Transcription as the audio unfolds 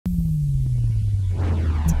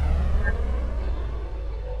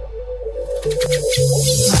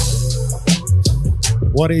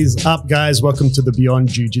What is up, guys? Welcome to the Beyond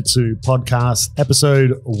Jiu-Jitsu podcast,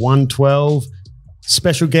 episode 112.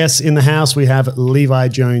 Special guests in the house. We have Levi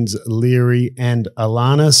Jones, Leary and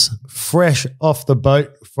Alanis, fresh off the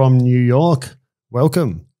boat from New York.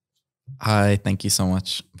 Welcome. Hi, thank you so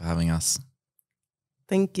much for having us.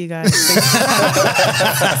 Thank you, guys.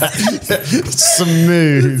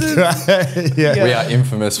 Smooth. Yeah. We are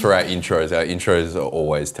infamous for our intros. Our intros are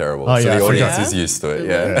always terrible. Oh, so yeah, the I audience forgot. is used to it.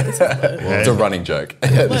 Yeah. It's a running joke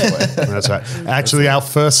at this point. That's right. Actually, our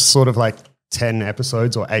first sort of like 10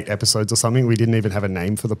 episodes or 8 episodes or something, we didn't even have a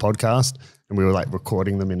name for the podcast, and we were like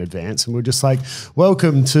recording them in advance, and we were just like,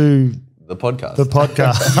 welcome to The podcast. the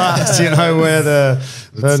podcast. You know, where the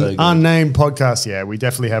so good. unnamed podcast. Yeah, we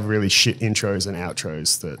definitely have really shit intros and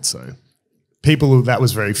outros. People, that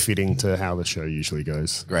was very fitting to how the show usually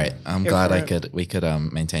goes. Great. I'm glad we could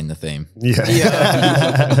maintain the theme.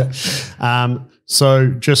 Yeah. So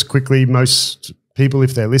just quickly, most people,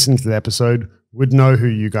 if they're listening to the episode, would know who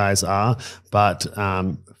you guys are. But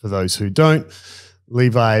for those who don't,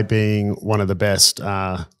 Levi being one of the best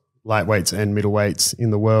lightweights and middleweights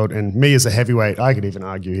in the world, and me as a heavyweight, I could even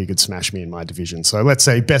argue he could smash me in my division. So let's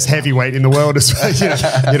say best heavyweight in the world as well.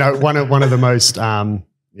 You know, one of the most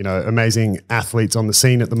amazing athletes on the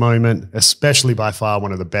scene at the moment, especially by far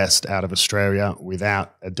one of the best out of Australia,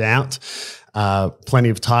 without a doubt. Plenty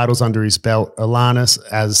of titles under his belt. Alanis,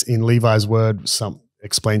 as in Levi's word,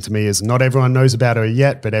 explained to me, is not everyone knows about her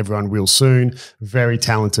yet, but everyone will soon. Very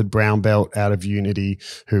talented brown belt out of Unity,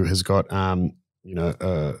 who has got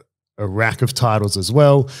a rack of titles as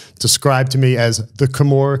well. Described to me as the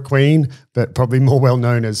Kimura Queen, but probably more well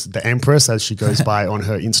known as the Empress, as she goes by on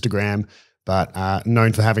her Instagram. But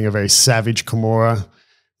known for having a very savage Kimura.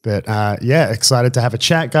 But excited to have a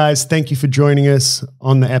chat, guys. Thank you for joining us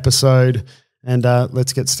on the episode, and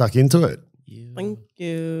let's get stuck into it. Thank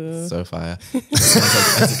you. So fire.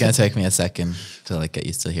 It's going to take me a second to like get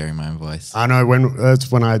used to hearing my own voice. I know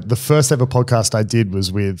the first ever podcast I did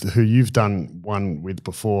was with who you've done one with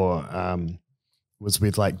before, was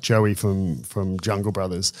with like Joey from Jungle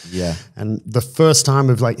Brothers. Yeah. And the first time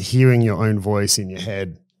of like hearing your own voice in your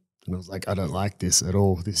head, and I was like, I don't like this at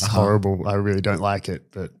all. This is horrible. I really don't like it.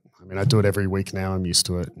 But I mean, I do it every week now. I'm used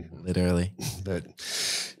to it. Literally. But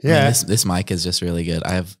yeah. I mean, this mic is just really good.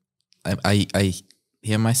 I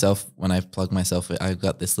hear myself when I plug myself. I've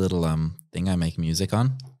got this little thing I make music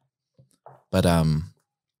on, but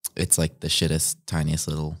it's like the shittest, tiniest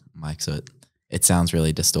little mic, so it sounds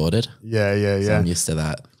really distorted. Yeah. So I'm used to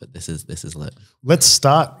that, but this is lit. Let's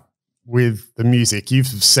start with the music. You've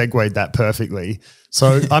segued that perfectly.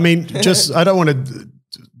 So I mean, I don't want to.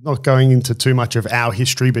 Not going into too much of our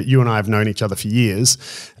history, but you and I have known each other for years.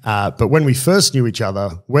 But when we first knew each other,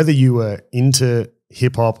 whether you were into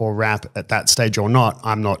hip hop or rap at that stage or not,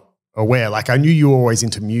 I'm not aware. Like I knew you were always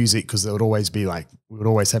into music because there would always be like, we would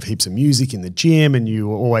always have heaps of music in the gym, and you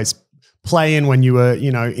were always playing when you were,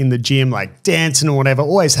 in the gym, like dancing or whatever,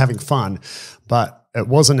 always having fun. But it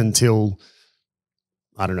wasn't until,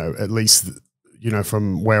 I don't know, at least,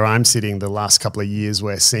 from where I'm sitting the last couple of years,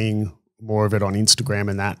 we're seeing more of it on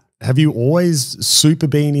Instagram and that. Have you always super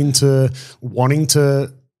been into wanting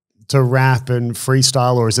to rap and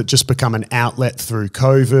freestyle, or has it just become an outlet through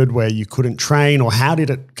COVID where you couldn't train, or how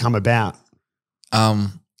did it come about?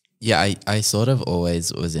 I sort of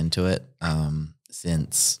always was into it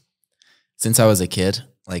since I was a kid.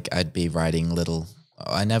 Like I'd be writing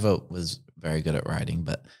I never was very good at writing,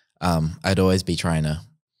 but I'd always be trying to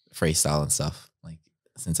freestyle and stuff like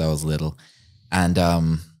since I was little. And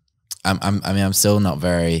I'm still not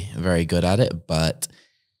very, very good at it, but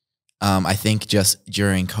I think just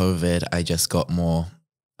during COVID, I just got more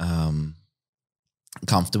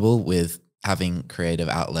comfortable with having creative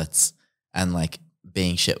outlets and like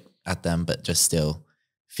being shit at them, but just still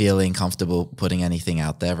feeling comfortable putting anything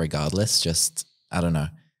out there regardless. Just, I don't know,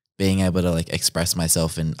 being able to like express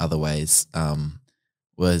myself in other ways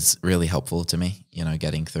was really helpful to me,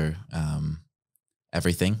 getting through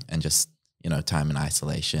everything and just, time in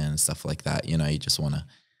isolation and stuff like that. You just want to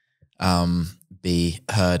be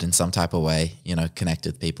heard in some type of way, connect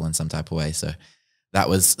with people in some type of way. So that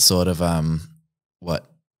was sort of what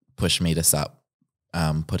pushed me to start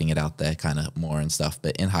putting it out there kind of more and stuff.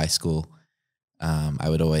 But in high school, I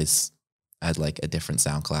had like a different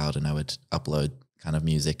SoundCloud, and I would upload kind of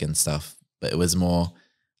music and stuff. But it was more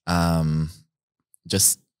it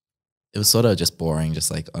was sort of just boring, just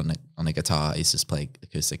like on a guitar. I used to just play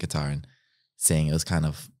acoustic guitar and sing. It was kind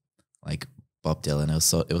of like Bob Dylan.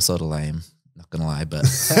 It was sort of lame, not gonna lie. But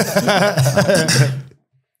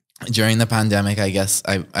during the pandemic, I guess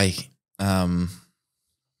I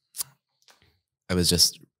was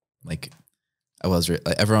just like, I was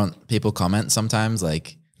like people comment sometimes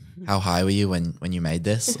like, how high were you when you made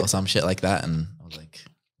this or some shit like that? And I was like,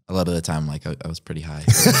 a lot of the time, like I was pretty high.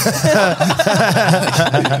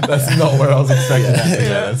 That's not where I was expecting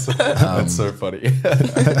that to go. That's so funny.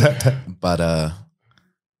 But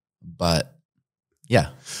yeah,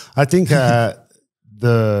 I think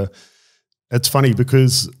it's funny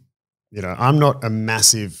because, you know, I'm not a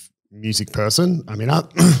massive music person. I mean,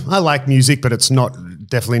 I like music, but it's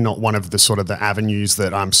definitely not one of the sort of the avenues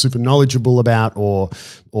that I'm super knowledgeable about or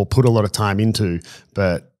put a lot of time into.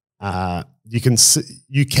 But you can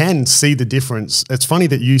see the difference. It's funny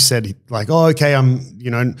that you said like, oh, okay, I'm, you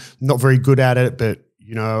know, not very good at it, but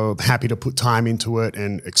you know, happy to put time into it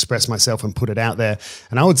and express myself and put it out there.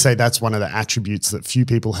 And I would say that's one of the attributes that few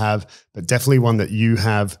people have, but definitely one that you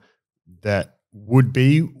have that would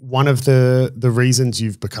be one of the reasons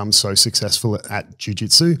you've become so successful at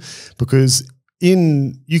jiu-jitsu, because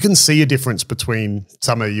you can see a difference between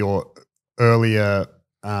some of your earlier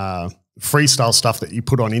freestyle stuff that you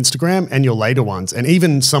put on Instagram and your later ones. And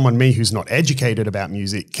even someone, me, who's not educated about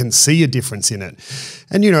music can see a difference in it.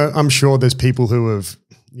 And, you know, I'm sure there's people who have,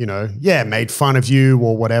 you know, made fun of you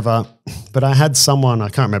or whatever. But I had someone, I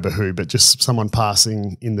can't remember who, but just someone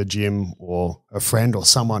passing in the gym or a friend or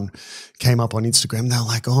someone came up on Instagram. They're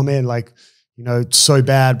like, oh man, like, you know, it's so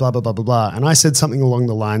bad, blah, blah, blah, blah, blah. And I said something along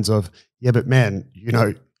the lines of, yeah, but man, you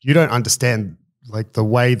know, you don't understand like the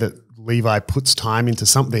way that Levi puts time into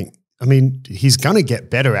something. I mean, he's going to get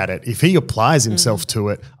better at it if he applies himself to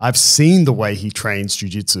it. I've seen the way he trains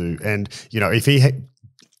jiu-jitsu, and, you know, if he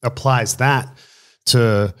applies that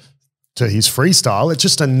to his freestyle, it's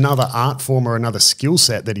just another art form or another skill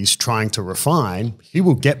set that he's trying to refine. He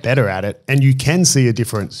will get better at it, and you can see a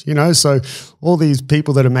difference, you know. So all these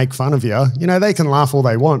people that make fun of you, you know, they can laugh all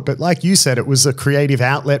they want, but like you said, it was a creative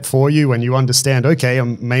outlet for you, and you understand, okay, I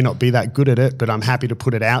may not be that good at it, but I'm happy to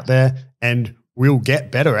put it out there and we'll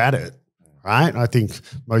get better at it, right? I think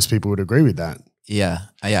most people would agree with that. Yeah.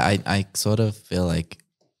 I sort of feel like,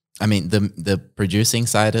 I mean, the producing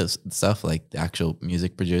side of stuff, like the actual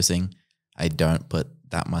music producing, I don't put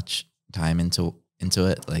that much time into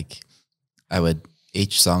it. Like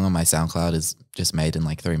each song on my SoundCloud is just made in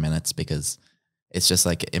like 3 minutes because it's just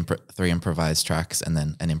like 3 improvised tracks and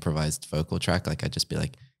then an improvised vocal track. Like I'd just be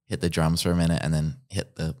like, hit the drums for a minute and then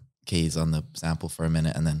hit the keys on the sample for a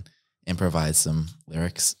minute and then improvise some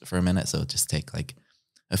lyrics for a minute. So it'll just take like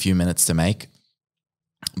a few minutes to make.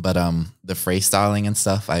 But the freestyling and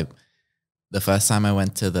stuff, the first time I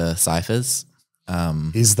went to the cyphers,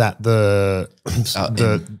 is that the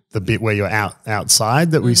bit where you're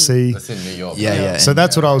outside that we see? That's in New York. Yeah. So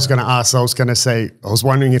that's what I was going to ask. I was going to say, I was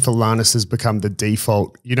wondering if Alanis has become the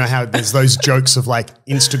default. You know how there's those jokes of like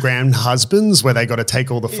Instagram husbands where they got to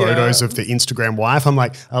take all the photos of the Instagram wife. I'm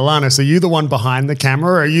like, Alanis, are you the one behind the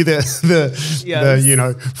camera? Or are you the you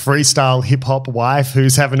know, freestyle hip hop wife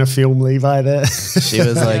who's having a film Levi there? She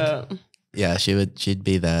was like, she'd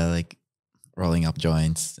be there like rolling up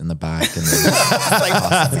joints in the back and stuff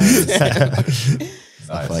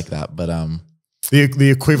like that. But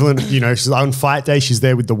the equivalent, you know, she's on fight day, she's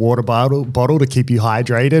there with the water bottle to keep you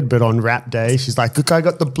hydrated. But on rap day, she's like, look, I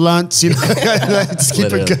got the blunts, you know, just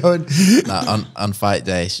keep it going. On fight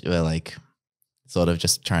day, we're like sort of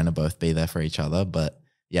just trying to both be there for each other. But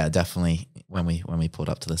yeah, definitely when we pulled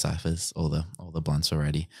up to the cyphers, all the blunts were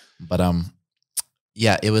ready. But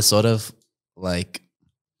yeah, it was sort of like,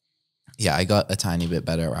 yeah, I got a tiny bit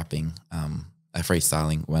better at rapping, at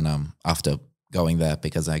freestyling when after going there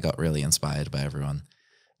because I got really inspired by everyone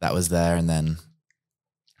that was there, and then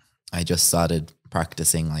I just started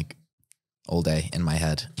practicing like all day in my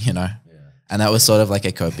head, you know, and that was sort of like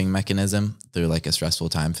a coping mechanism through like a stressful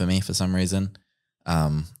time for me for some reason.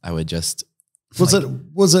 I would just was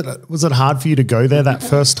it hard for you to go there that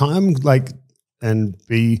first time, like, and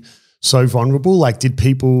be so vulnerable? Like, did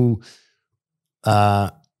people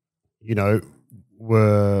you know,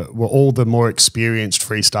 were all the more experienced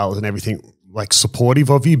freestylers and everything like supportive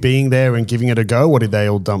of you being there and giving it a go, or did they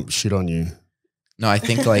all dump shit on you? No, I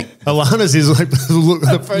think like Alanis is like,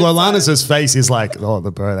 Alanis' face is like, oh,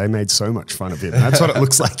 bro, they made so much fun of it. That's what it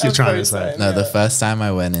looks like you're trying to say. No, the first time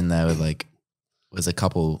I went in there with like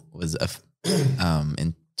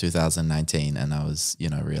in 2019, and I was, you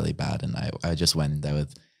know, really bad, and I just went in there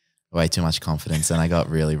with way too much confidence, and I got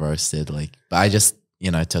really roasted. Like, but I just, you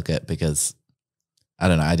know, took it because I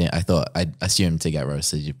don't know. I assumed to get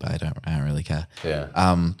roasted, but I don't really care. Yeah.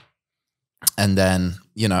 And then,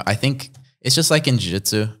 you know, I think it's just like in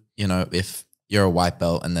jiu-jitsu, you know, if you're a white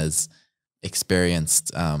belt and there's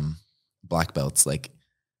experienced black belts, like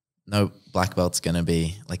no black belt's gonna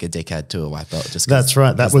be like a dickhead to a white belt. Just that's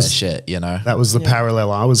right. That was shit, you know. That was the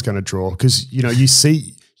parallel I was going to draw, because you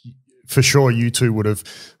see, for sure, you two would have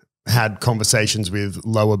had conversations with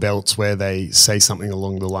lower belts where they say something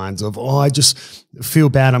along the lines of, "Oh, I just feel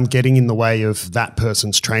bad. I'm getting in the way of that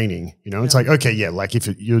person's training." It's like, okay, yeah, like if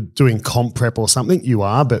you're doing comp prep or something, you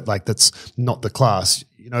are, but like that's not the class.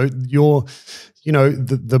 The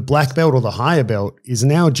black belt or the higher belt is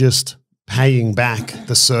now just paying back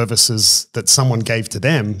the services that someone gave to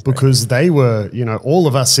them, because they were, all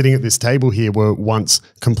of us sitting at this table here were once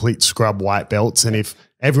complete scrub white belts. And if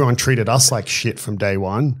everyone treated us like shit from day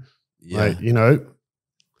one,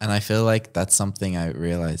 And I feel like that's something I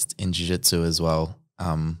realized in Jiu-Jitsu as well.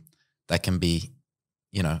 That can be,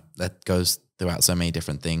 that goes throughout so many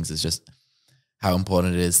different things. It's just how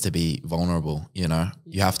important it is to be vulnerable. You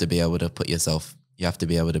have to be able to put yourself, you have to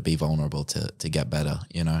be able to be vulnerable to get better,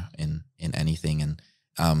 in anything. And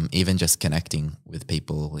even just connecting with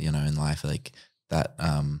people, in life, like that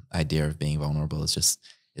idea of being vulnerable is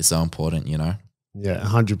so important, Yeah,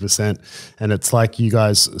 100%. And it's like you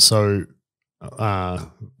guys, so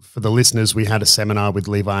for the listeners, we had a seminar with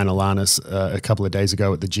Levi and Alanis a couple of days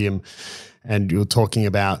ago at the gym, and you were talking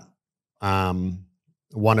about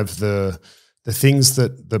one of the things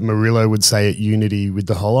that Murillo would say at Unity with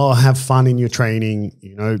the whole, have fun in your training,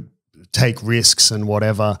 take risks and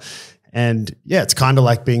whatever. And yeah, it's kind of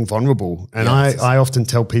like being vulnerable. And I often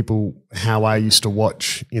tell people how I used to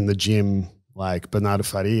watch in the gym, like Bernardo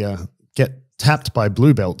Faria get tapped by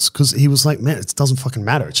blue belts, because he was like, man, it doesn't fucking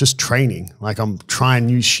matter. It's just training. Like, I'm trying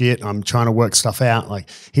new shit. I'm trying to work stuff out.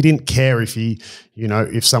 Like, he didn't care if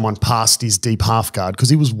if someone passed his deep half guard, because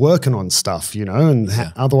he was working on stuff, and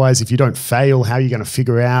otherwise, if you don't fail, how are you going to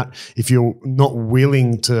figure out if you're not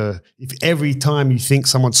willing to, if every time you think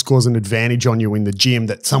someone scores an advantage on you in the gym,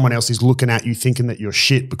 that someone else is looking at you thinking that you're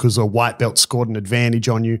shit because a white belt scored an advantage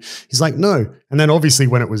on you. He's like, no. And then obviously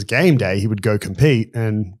when it was game day, he would go compete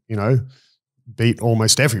and, beat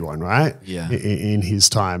almost everyone, right? Yeah. In his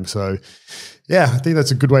time. So yeah, I think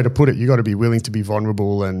that's a good way to put it. You got to be willing to be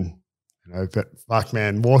vulnerable, and but fuck,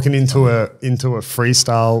 man, walking into a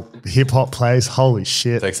freestyle hip hop place, holy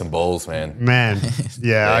shit. Take some balls, man. Man,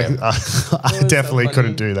 yeah, I definitely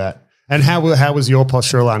couldn't do that. And how was your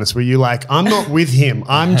posture, Alanis? Were you like, I'm not with him.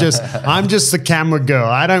 I'm just the camera girl.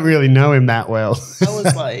 I don't really know him that well. I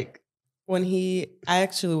was like, I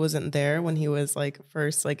actually wasn't there when he was like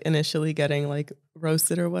first, like initially getting like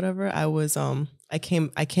roasted or whatever. I was, I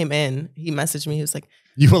came in, he messaged me. He was like,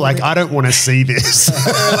 you were like, I don't want to see this.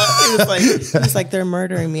 he was like, they're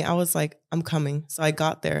murdering me. I was like, I'm coming. So I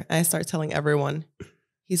got there and I started telling everyone,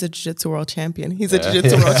 he's a Jiu-Jitsu World Champion. He's a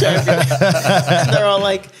Jiu-Jitsu World Champion. And they're all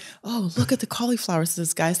like, oh, look at the cauliflower. So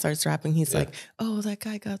this guy starts rapping. He's like, oh, that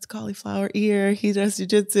guy got cauliflower ear. He does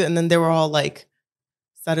Jiu-Jitsu. And then they were all like,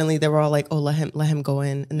 suddenly they were all like, oh, let him go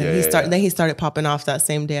in. And then he started popping off that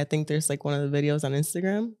same day. I think there's like one of the videos on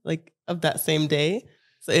Instagram, like of that same day.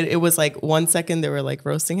 So it was like 1 second they were like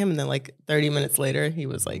roasting him, and then like 30 minutes later he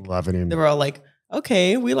was like loving him. They were all like,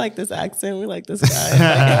 okay, we like this accent, we like this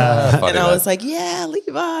guy. Like, and I was like, yeah,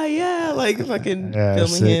 Levi, yeah, like fucking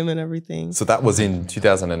filming him and everything. So that was in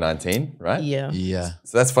 2019, right? Yeah. Yeah.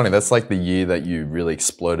 So that's funny. That's like the year that you really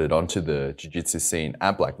exploded onto the jiu-jitsu scene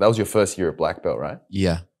at black. That was your first year at black belt, right?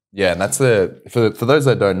 Yeah. Yeah, and that's for those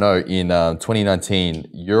that don't know, in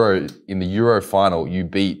 2019 in the Euro final, you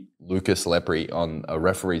beat Lucas Lepri on a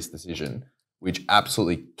referee's decision, which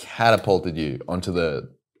absolutely catapulted you onto the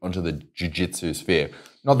jiu-jitsu sphere.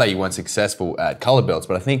 Not that you weren't successful at color belts,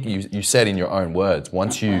 but I think you said in your own words,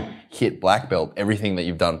 once you hit black belt, everything that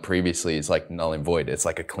you've done previously is like null and void. It's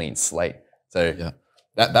like a clean slate. So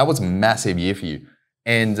that was a massive year for you.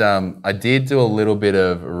 And I did do a little bit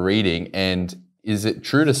of reading, and is it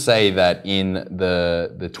true to say that in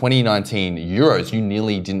the 2019 Euros, you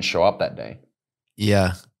nearly didn't show up that day?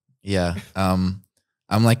 Yeah. Yeah. I'm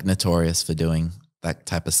like notorious for doing that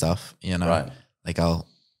type of stuff, Right. Like I'll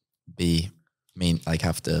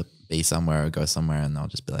have to be somewhere or go somewhere, and I'll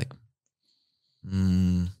just be like,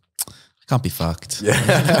 I can't be fucked. Yeah.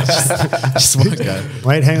 just won't go.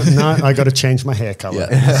 Wait, hang on. No, I got to change my hair color.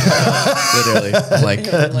 Yeah. Literally.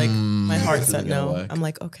 Like my heart said no. Work. I'm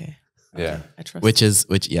like, okay. Yeah. I trust which is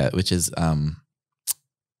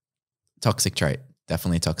toxic trait.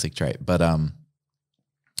 Definitely a toxic trait. But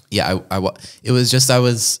it was just I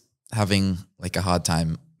was having like a hard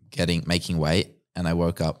time making weight, and I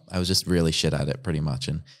woke up. I was just really shit at it pretty much,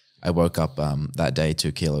 and I woke up that day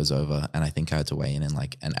 2 kilos over, and I think I had to weigh in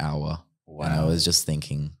like an hour. Wow. And I was just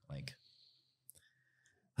thinking like,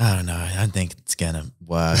 I don't know. I don't think it's gonna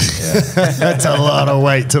work. That's a lot of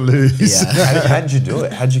weight to lose. Yeah. How did you do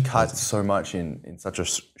it? How did you cut so much in such a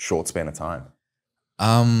short span of time?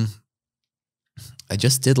 I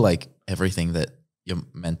just did like everything that you're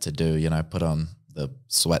meant to do. I put on the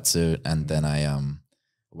sweatsuit, and then I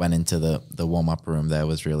went into the warm-up room there. It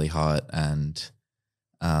was really hot, and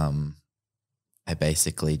I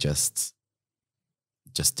basically just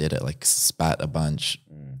did it, like spat a bunch,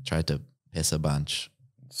 tried to piss a bunch.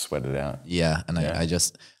 Sweat it out. Yeah, and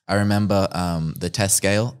I remember the test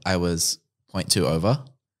scale, I was 0.2 over,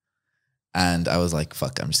 and I was like,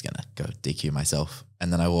 fuck, I'm just going to go DQ myself.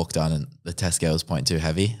 And then I walked on, and the test scale was 0.2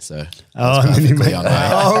 heavy, so I was perfectly on weight.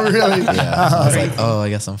 Oh, really? Yeah, I was like, oh, I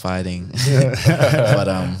guess I'm fighting.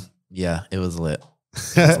 But yeah, it was lit.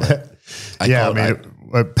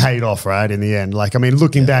 It paid off, right, in the end. Like, I mean,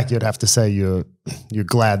 looking back, you'd have to say you're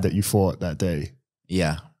glad that you fought that day.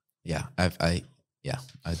 Yeah.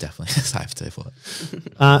 I definitely hyped to for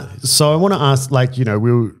it. So I want to ask, like, we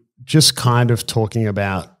were just kind of talking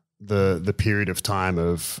about the period of time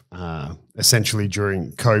of essentially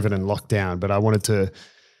during COVID and lockdown, but I wanted to,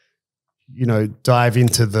 dive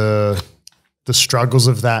into the struggles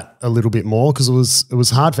of that a little bit more, because it was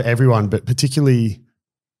hard for everyone, but particularly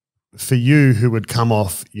for you, who would come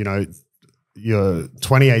off, your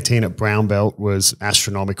 2018 at brown belt was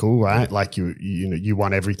astronomical, right? Like you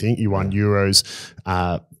won everything. You won Euros,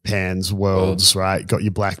 Pans, Worlds, right? Got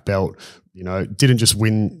your black belt. Didn't just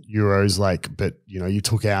win Euros, but you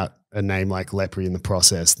took out a name like Leary in the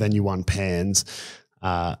process. Then you won Pans.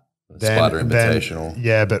 Spider Invitational.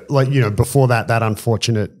 Yeah, but before that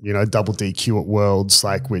unfortunate, double DQ at Worlds,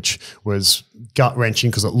 which was gut wrenching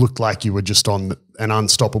because it looked like you were just on an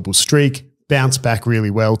unstoppable streak. Bounced back really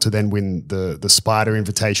well to then win the Spider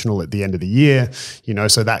Invitational at the end of the year.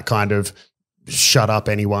 So that kind of shut up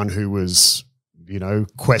anyone who was,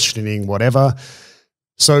 questioning whatever.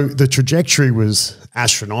 So the trajectory was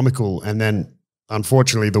astronomical, and then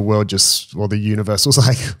unfortunately, the universe was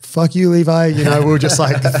like, fuck you, Levi. We'll just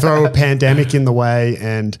throw a pandemic in the way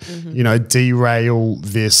and, derail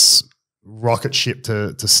this rocket ship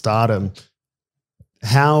to stardom.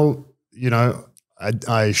 How,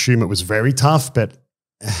 I assume it was very tough, but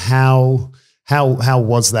how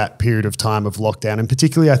was that period of time of lockdown? And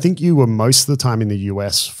particularly, I think you were most of the time in the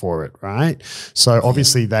US for it, right? So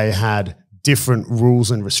obviously they had different rules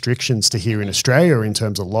and restrictions to here in Australia in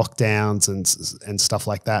terms of lockdowns and stuff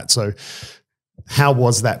like that. So how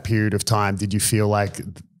was that period of time? Did you feel like,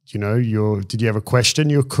 did you ever question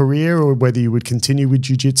your career or whether you would continue with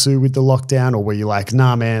jiu-jitsu with the lockdown, or were you like,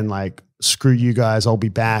 nah, man, screw you guys, I'll be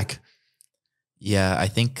back? Yeah, I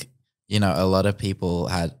think, a lot of people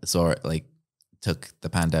took the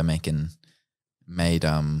pandemic and made,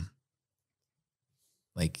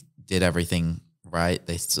 did everything right.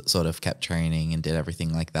 They sort of kept training and did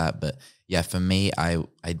everything like that. But yeah, for me, I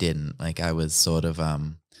didn't. I was sort of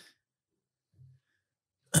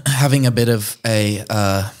having a bit of a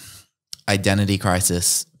identity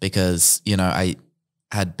crisis because, I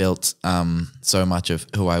had built so much of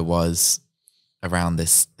who I was around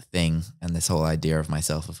this thing, and this whole idea of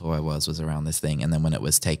myself of who I was around this thing. And then when it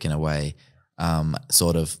was taken away,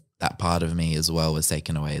 sort of that part of me as well was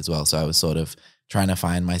taken away as well. So I was sort of trying to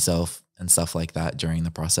find myself and stuff like that during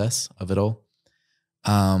the process of it all.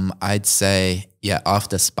 I'd say, yeah,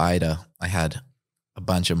 after Spider, I had a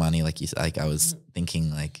bunch of money. Like you said, I was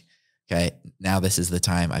thinking okay, now this is the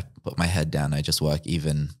time I put my head down. I just work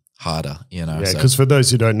even harder, Yeah, because for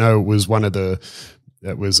those who don't know, it was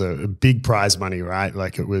it was a big prize money, right?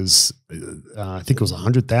 It was, I think it was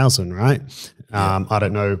 100,000, right? Yeah. I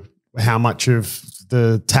don't know how much of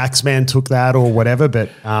the tax man took that or whatever, but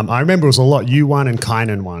I remember it was a lot. You won and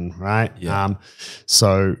Kieren won, right? Yeah.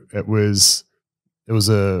 So it was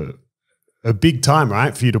a big time,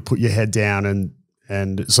 right, for you to put your head down.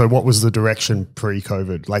 And so what was the direction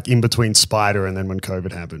pre-COVID, in between Spider and then when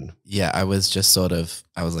COVID happened? Yeah, I was just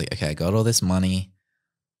I was like, okay, I got all this money.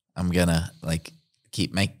 I'm gonna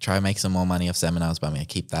try to make some more money off seminars, but I'm going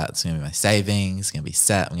to keep that. It's going to be my savings. It's going to be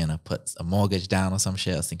set. I'm going to put a mortgage down or some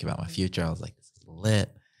shit. I was thinking about my future. I was like, this is lit.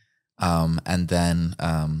 And then,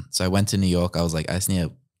 so I went to New York. I was like, I just need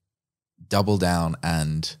to double down.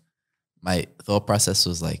 And my thought process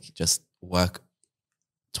was just work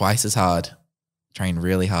twice as hard, train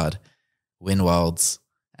really hard, win worlds,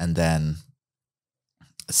 and then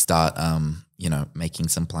start, making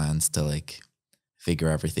some plans to figure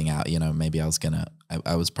everything out. Maybe I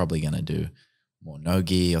was probably going to do more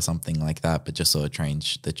no-gi or something like that, but just sort of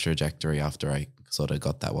change the trajectory after I sort of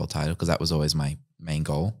got that world title, because that was always my main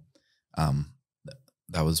goal that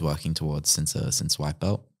I was working towards since white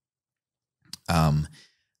belt.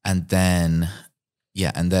 And then,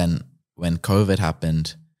 and then when COVID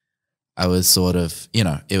happened, I was sort of,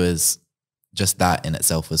 it was just that in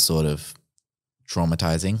itself was sort of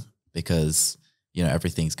traumatizing because,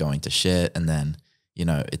 everything's going to shit. And then,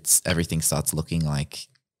 everything starts looking like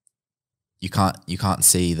you can't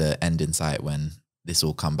see the end in sight when this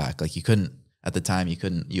will come back. Like at the time,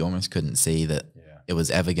 you almost couldn't see that it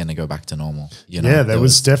was ever going to go back to normal. Yeah, there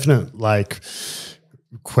was definite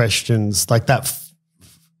questions like that.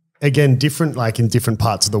 Again, different, in different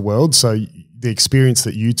parts of the world. So the experience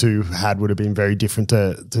that you two had would have been very different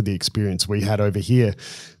to the experience we had over here.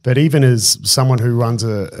 But even as someone who runs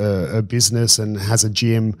a business and has a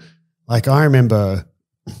gym, I remember,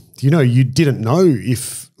 you didn't know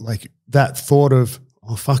if that thought of,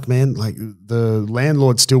 oh, fuck, man, the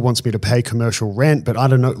landlord still wants me to pay commercial rent, but I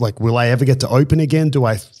don't know, will I ever get to open again? Do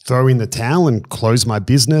I throw in the towel and close my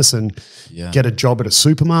business and get a job at a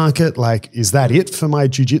supermarket? Is that it for my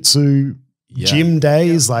jiu-jitsu gym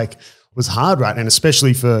days? Was hard, right? And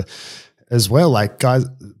especially for, as well, guys,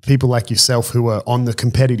 people like yourself who are on the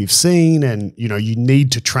competitive scene and, you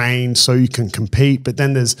need to train so you can compete, but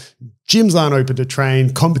then there's gyms aren't open to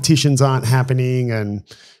train, competitions aren't happening and,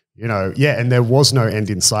 and there was no end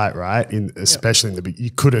in sight, right? Especially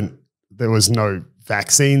in there was no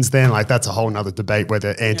vaccines then. That's a whole nother debate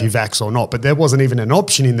whether anti-vax or not, but there wasn't even an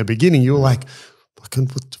option in the beginning. You were like, fucking,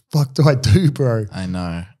 what the fuck do I do, bro? I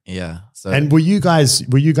know. Yeah. So, and were you guys,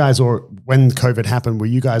 or when COVID happened, were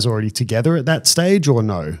you guys already together at that stage or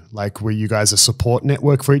no? Were you guys a support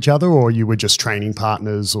network for each other or you were just training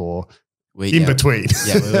partners or in between?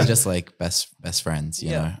 Yeah, we were just best friends,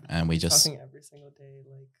 you know, and we just talking every single day,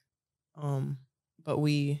 but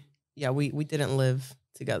we didn't live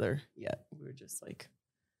together yet. We were just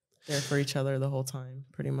there for each other the whole time,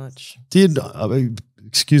 pretty much.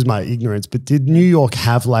 Excuse my ignorance, but did New York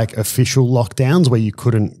have official lockdowns where you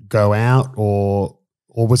couldn't go out, or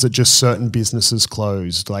was it just certain businesses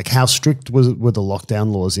closed? How strict were the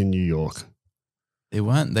lockdown laws in New York? They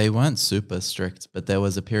weren't super strict, but there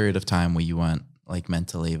was a period of time where you weren't meant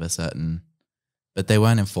to leave a certain, but they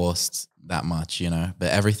weren't enforced that much,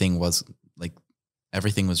 but everything was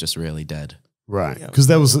just really dead. Right. Because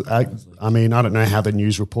there was, I don't know how the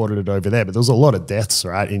news reported it over there, but there was a lot of deaths,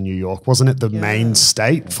 right, in New York. Wasn't it the main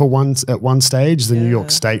state at one stage? The New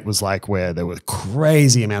York state was where there were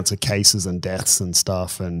crazy amounts of cases and deaths and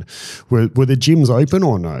stuff. And were the gyms open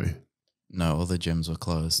or no? No, all the gyms were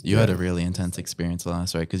closed. You had a really intense experience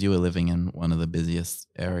last, right? Because you were living in one of the busiest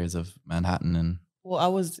areas of Manhattan. And well, I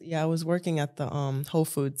was working at the Whole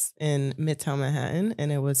Foods in Midtown Manhattan, and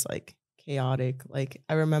it was chaotic.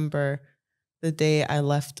 I remember the day I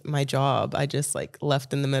left my job, I just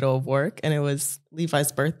left in the middle of work, and it was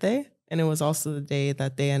Levi's birthday, and it was also the day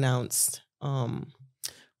that they announced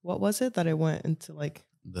what was it that I went into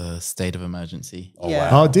the state of emergency. Oh, wow.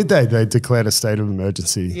 Oh, did they? They declared a state of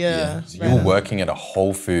emergency. Yeah. So you were working at a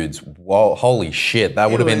Whole Foods. Whoa, holy shit.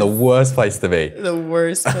 That would have been the worst place to be. The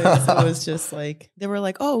worst place. It was just they were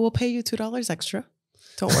like, oh, we'll pay you $2 extra.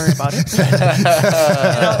 Don't worry about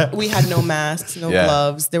it. We had no masks, no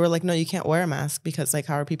gloves. They were like, no, you can't wear a mask because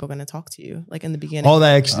how are people going to talk to you? In the beginning. Oh,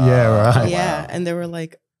 they actually, right. Yeah. Wow. And they were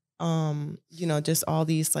just all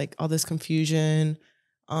these, all this confusion.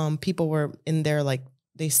 People were in there,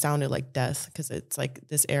 they sounded like death because it's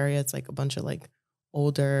this area, it's a bunch of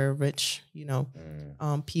older, rich,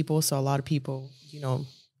 people. So a lot of people,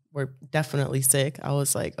 were definitely sick. I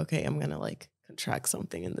was like, okay, I'm going to contract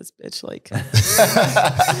something in this bitch. So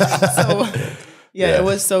it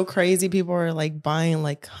was so crazy. People were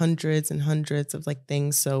buying hundreds and hundreds of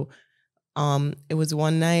things. So it was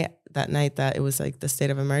that night that it was the state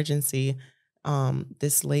of emergency.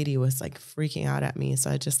 This lady was freaking out at me.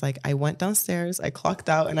 So I just I went downstairs, I clocked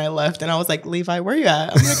out and I left, and I was like, Levi, where you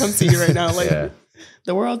at? I'm gonna come see you right now.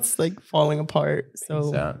 The world's falling apart.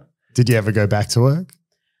 So did you ever go back to work?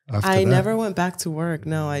 I never went back to work.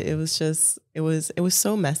 No, it was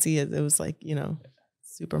so messy. It was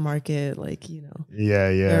supermarket, very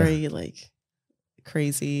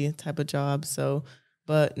crazy type of job. So,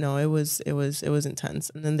 but no, it was intense.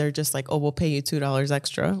 And then they're just oh, we'll pay you $2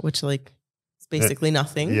 extra, which it's basically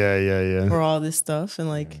nothing. Yeah. For all this stuff and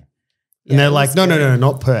and they're no,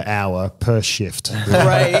 not per hour, per shift.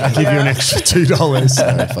 Right. I give you an extra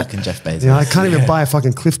 $2. Fucking Jeff Bezos. I can't even buy a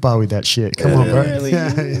fucking Cliff Bar with that shit. Come on, bro. Really.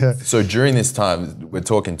 Yeah. So during this time, we're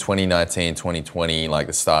talking 2019, 2020,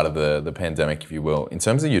 the start of the pandemic, if you will. In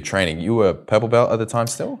terms of your training, you were purple belt at the time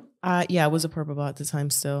still? I was a purple belt at the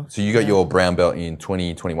time still. So you got your brown belt in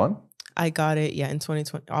 2021? I got it, in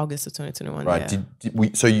 2020, August of 2021. Right.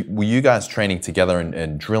 Yeah. Were you guys training together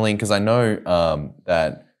and drilling? Because I know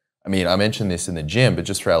that I mean, I mentioned this in the gym, but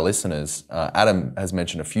just for our listeners, Adam has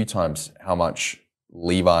mentioned a few times how much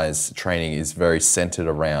Levi's training is very centered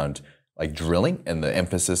around like drilling and the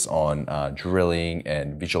emphasis on drilling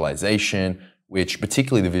and visualization, which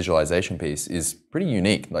particularly the visualization piece is pretty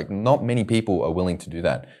unique. Like not many people are willing to do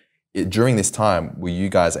that. During this time, were you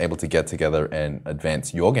guys able to get together and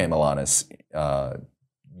advance your game, Alanis,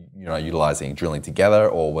 utilizing drilling together,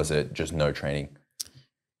 or was it just no training?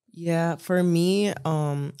 Yeah, for me,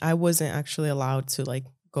 I wasn't actually allowed to like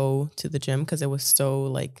go to the gym because it was so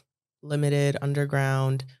like limited,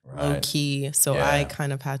 underground, low key. So I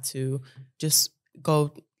kind of had to just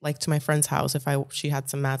go like to my friend's house. If she had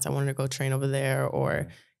some mats, I wanted to go train over there, or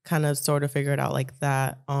kind of sort of figure it out like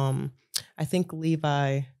that. I think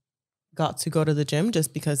Levi got to go to the gym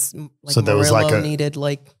just because like so there was like needed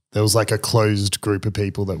like. There was like a closed group of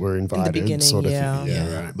people that were invited. In the beginning, sort of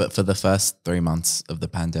yeah. Right. But for the first 3 months of the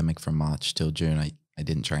pandemic, from March till June, I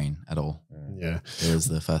didn't train at all. Yeah. It was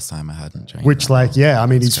the first time I hadn't trained. Which like, yeah, I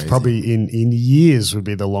mean, it's crazy. probably in years would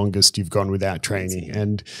be the longest you've gone without training.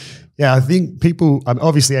 And yeah, I think people,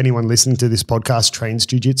 obviously anyone listening to this podcast trains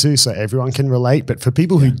jiu-jitsu, so everyone can relate. But for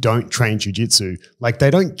people who don't train jiu-jitsu, like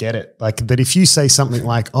they don't get it. Like that if you say something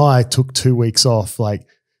like, oh, I took 2 weeks off, like,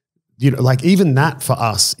 you know, like even that for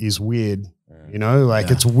us is weird, you know, like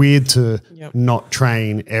it's weird to not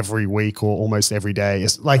train every week or almost every day.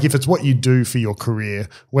 It's like if it's what you do for your career,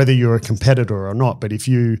 whether you're a competitor or not, but if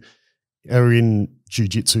you are in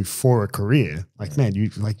jiu-jitsu for a career, like, man, you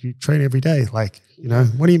train every day. Like, you know,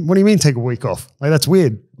 what do you mean take a week off? Like, that's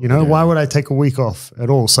weird. You know, why would I take a week off at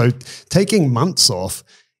all? So taking months off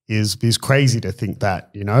is crazy to think that,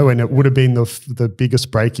 you know, and it would have been the biggest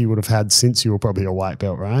break you would have had since you were probably a white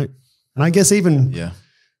belt, right? And I guess even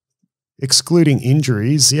excluding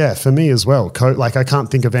injuries, for me as well. Like I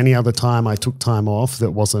can't think of any other time I took time off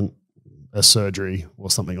that wasn't a surgery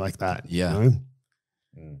or something like that. Yeah. You know?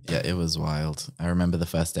 Yeah, it was wild. I remember the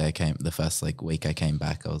first like week I came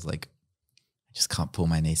back, I was like, I just can't pull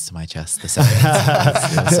my knees to my chest. The second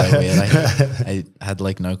it was so weird. I had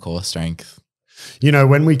like no core strength. You know,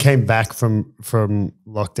 when we came back from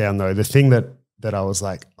lockdown though, the thing that I was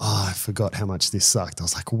like, oh, I forgot how much this sucked. I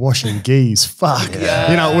was like, washing gis, fuck. Yeah.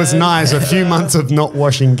 You know, it was nice. A few months of not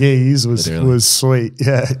washing gis was sweet.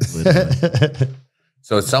 Yeah.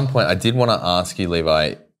 So at some point, I did want to ask you,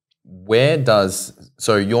 Levi,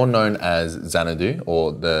 so you're known as Xanadu,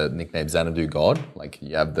 or the nickname Xanadu God. Like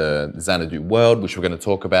you have the Xanadu World, which we're going to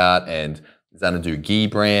talk about, and Xanadu Gi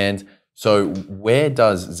brand. So where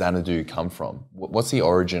does Xanadu come from? What's the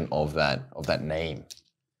origin of that name?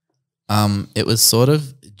 It was sort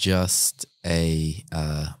of just a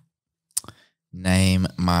name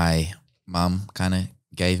my mum kind of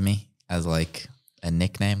gave me as like a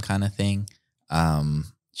nickname kind of thing.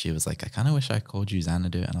 She was like, I kind of wish I called you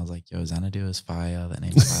Xanadu. And I was like, yo, Xanadu is fire. That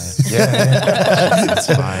name's fire. Yeah. It's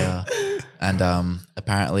fire. And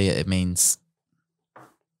apparently it means,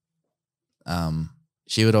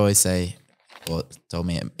 she would always say, or told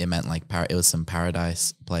me it meant like, it was some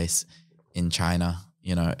paradise place in China,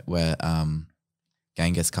 you know, where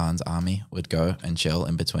Genghis Khan's army would go and chill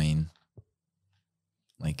in between,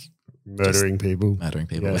 like murdering people.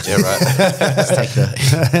 Yeah, right.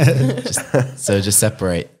 Just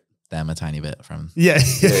separate them a tiny bit from. Yeah.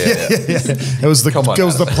 It was the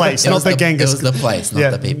place, not the Genghis. It was the place,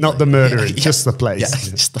 not the people. Not the murdering, just the place. Yeah,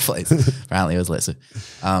 just the place. Apparently, it was lit. So,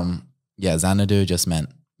 Xanadu just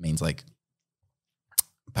means like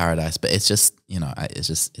paradise, but it's just, you know, it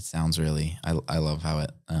sounds really, I love how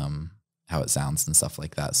it sounds and stuff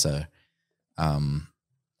like that. So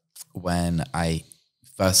when I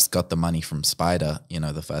first got the money from Spider, you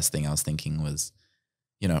know, the first thing I was thinking was,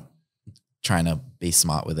 you know, trying to be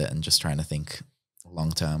smart with it and just trying to think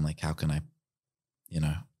long term, like how can I, you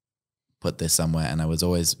know, put this somewhere. And I was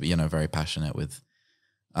always, you know, very passionate with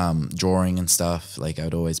drawing and stuff. Like I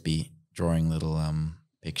would always be drawing little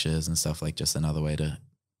pictures and stuff, like just another way to,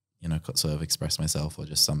 you know, sort of express myself, or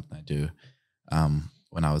just something I do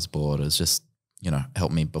when I was bored. It was just, you know,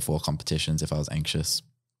 help me before competitions if I was anxious.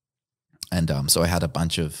 And so I had a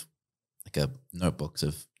bunch of like notebooks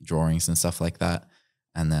of drawings and stuff like that.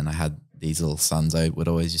 And then I had these little suns I would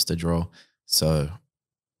always used to draw. So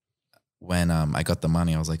when I got the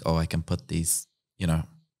money, I was like, oh, I can put these, you know,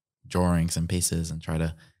 drawings and pieces and try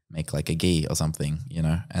to make like a gi or something, you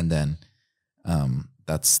know. And then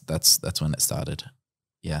that's when it started.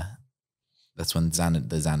 Yeah, that's when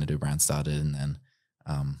the Xanadu brand started, and then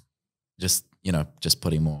just, you know, just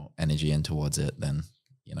putting more energy in towards it. Then,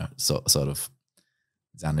 you know, sort of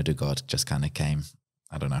Xanadu God just kind of came.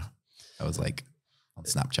 I don't know. I was like, on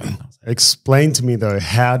Snapchat. And I was like, Explain to me though,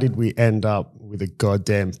 how did we end up with a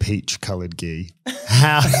goddamn peach colored gi?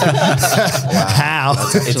 How? How?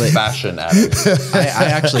 It's fashion, Adam. I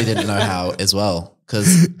actually didn't know how as well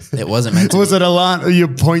because it wasn't meant to Was be. it Alanis? You're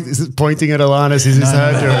pointing at Alanis. Is this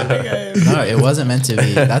her doing? No, it wasn't meant to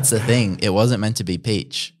be. That's the thing. It wasn't meant to be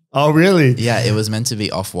peach. Oh, really? Yeah, it was meant to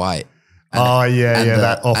be off-white. Oh, yeah,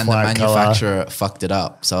 that And the off-white color. manufacturer fucked it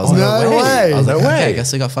up. So I was like, No way. I was like, No okay, way. I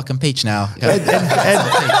guess we got fucking peach now. Like,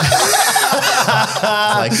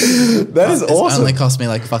 That is this awesome. only cost me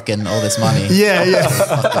like fucking all this money.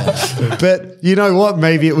 Yeah. But you know what?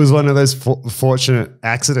 Maybe it was one of those fortunate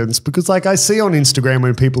accidents because like I see on Instagram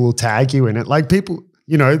when people will tag you in it, like people,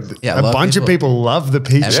 you know, Yeah, a bunch of people love the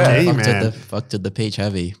peach Everyone gi, man. fucked with the peach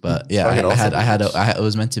heavy. But yeah, Fucking awesome. it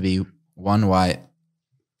was meant to be one white,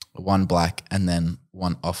 one black, and then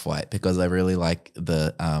one off-white because I really like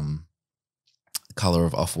the color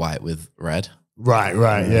of off-white with red. Right.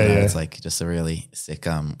 Yeah. It's like just a really sick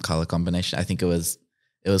color combination. I think it was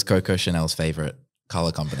Coco Chanel's favorite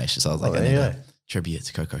color combination. So I was like, I need a tribute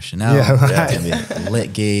to Coco Chanel. Yeah, right. It's gonna be a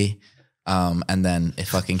lit gi. And then it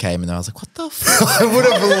fucking came, and then I was like, what the fuck? I would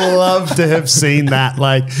have loved to have seen that,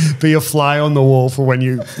 like, be a fly on the wall for when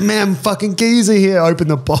you, man, fucking gis are here, open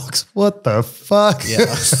the box. What the fuck? Yeah.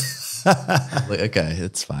 Like, okay,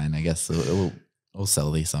 it's fine. I guess we'll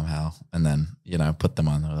sell these somehow. And then, you know, put them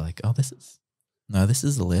on. They're like, oh, this is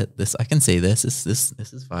lit. I can see this. This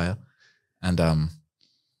is fire. And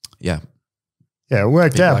yeah. Yeah, it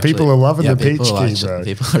worked out. People are loving the peach gi, bro.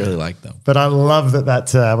 People really like them. But I love that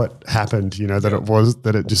that's what happened, you know, that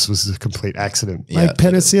it just was a complete accident. Yeah. Like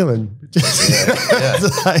penicillin.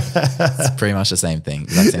 It's pretty much the same thing.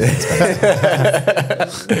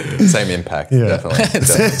 Same impact, definitely.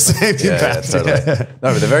 Same impact. Totally.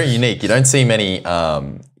 No, but they're very unique. You don't see many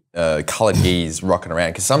colored gis rocking around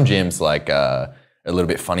because some gyms like are a little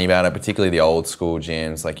bit funny about it, particularly the old school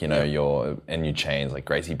gyms like, you know, your chains like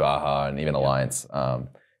Gracie Barra and even Alliance.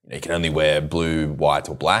 You can only wear blue, white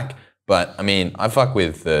or black. But I mean, I fuck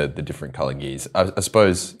with the different colored gis. I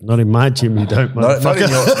suppose Not in my gym, you don't. not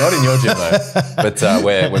in your gym though. But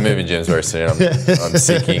we're moving gyms very soon. I'm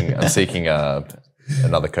seeking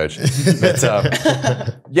another coach. But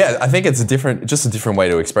yeah, I think it's just a different way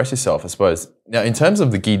to express yourself, I suppose. Now, in terms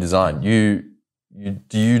of the gi design,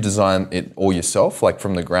 do you design it all yourself, like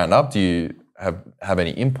from the ground up? Do you have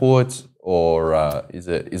any input, or is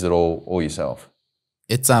it all yourself?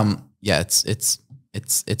 It's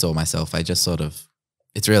it's all myself. I just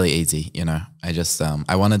it's really easy, you know. I just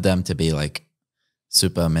I wanted them to be like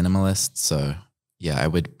super minimalist. So yeah, I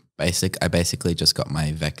basically just got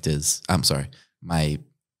my vectors. My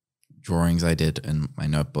drawings I did in my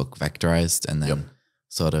notebook vectorized, and then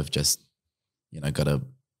sort of just, you know, got a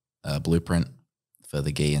blueprint for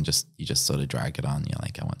the gi, and you just sort of drag it on. You're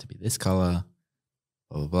like, I want it to be this color,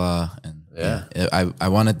 blah blah blah, and I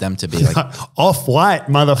wanted them to be like off-white,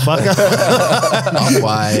 motherfucker.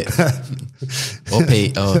 off-white or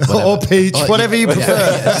peach or whatever. Or peach, whatever you prefer.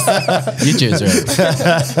 Yeah. You choose, really.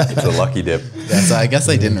 It's a lucky dip. Yeah, so I guess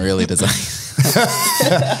they didn't really design.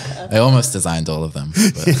 I almost designed all of them.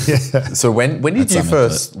 But So when did you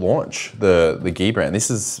first launch the gi brand? This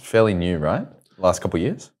is fairly new, right? Last couple of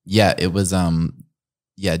years? Yeah, it was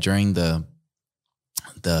during the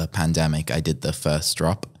pandemic I did the first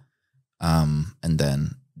drop. And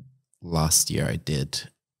then this year I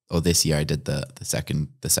did the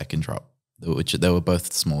second drop, which they were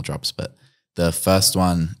both small drops, but the first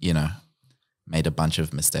one, you know, made a bunch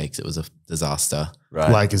of mistakes. It was a disaster. Right.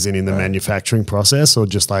 Like as in the manufacturing process, or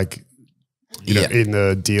just like, you know, in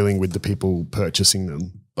the dealing with the people purchasing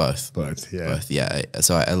them? Both, yeah.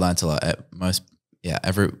 So I learned a lot.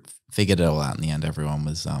 Figured it all out in the end. Everyone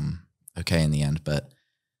was okay in the end, but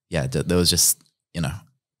yeah, there was just, you know,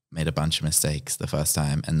 made a bunch of mistakes the first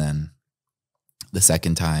time, and then the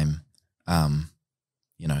second time,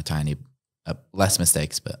 you know, less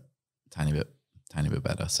mistakes, but tiny bit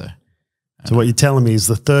better. So what you're telling me is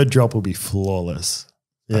the third drop will be flawless.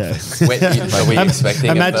 Yeah. Are we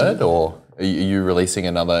expecting a third, or are you releasing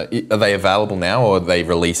another? Are they available now, or are they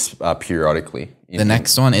release periodically? The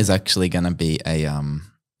next one is actually going to be a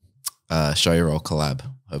show roll collab,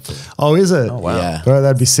 hopefully. Oh, is it? Oh, wow. Yeah. Bro,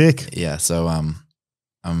 that'd be sick. Yeah. So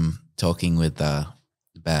I'm talking with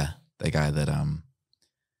Bear, the guy that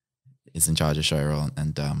is in charge of show roll,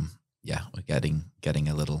 and we're getting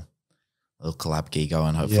a little collab gi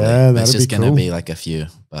going, hopefully. Yeah, it's just cool. going to be like a few,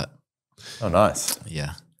 but Oh, nice.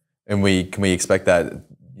 yeah. And can we expect that,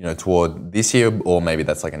 you know, toward this year, or maybe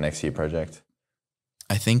that's like a next year project?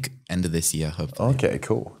 I think end of this year, hopefully. Okay,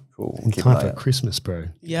 cool. Cool. We'll keep an Time eye for out. Christmas, bro.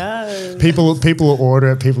 Yeah. People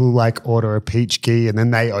order it. People like order a peach gi and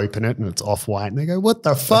then they open it and it's off white and they go, "What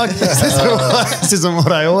the fuck? This isn't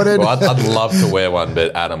what I ordered." Well, I'd love to wear one,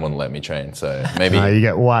 but Adam wouldn't let me train. So maybe. No, you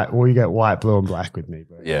get white. Well, you get white, blue, and black with me,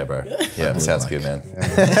 bro. Yeah, bro. Yeah, sounds good, man.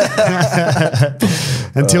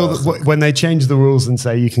 Until when they change the rules and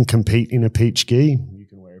say you can compete in a peach gi, you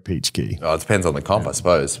can wear a peach gi. Oh, it depends on the comp, I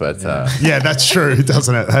suppose. But Yeah, that's true,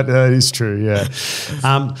 doesn't it? That is true. Yeah.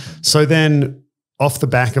 So then, off the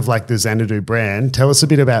back of like the Xanadu brand, tell us a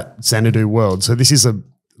bit about Xanadu World. So this is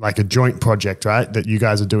like a joint project, right? That you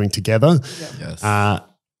guys are doing together. Yes.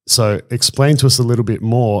 So explain to us a little bit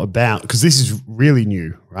more about, because this is really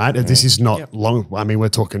new, right? This is not long. I mean, we're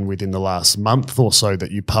talking within the last month or so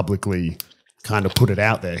that you publicly kind of put it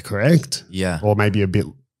out there, correct? Yeah. Or maybe a bit,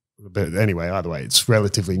 but anyway, either way, it's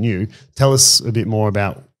relatively new. Tell us a bit more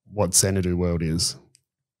about what Xanadu World is.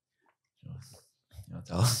 You wanna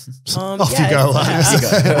tell us? Off you go,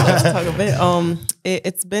 Let's talk a bit.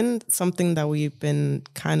 It's been something that we've been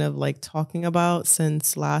kind of like talking about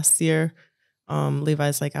since last year.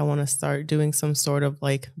 Levi's like, I want to start doing some sort of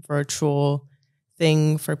like virtual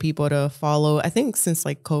thing for people to follow. I think since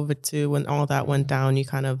like COVID too, when all that went down,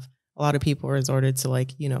 a lot of people resorted to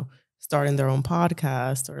like, starting their own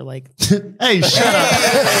podcast or like, Hey, shut up.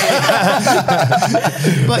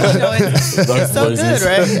 but it's so good,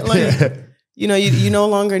 right? Like, you no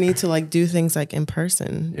longer need to like do things like in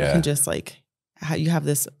person. Yeah. You can just like, you have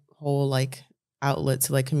this whole like outlet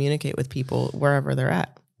to like communicate with people wherever they're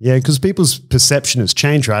at. Yeah, because people's perception has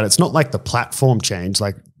changed, right? It's not like the platform changed,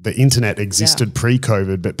 like the internet existed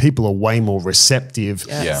pre-COVID, but people are way more receptive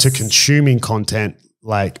Yes. to consuming content,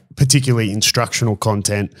 like particularly instructional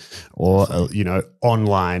content or,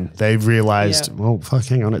 online. They've realized, well, fuck,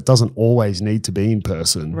 hang on, it doesn't always need to be in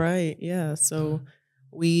person. Right. Yeah. So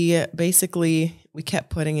we kept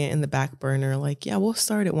putting it in the back burner, like, yeah, we'll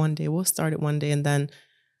start it one day. And then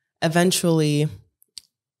eventually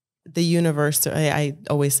the universe, I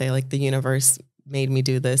always say like the universe made me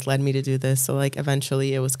do this, led me to do this. So like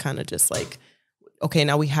eventually it was kind of just like, okay,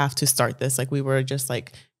 now we have to start this. Like we were just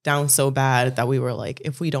like down so bad that we were like,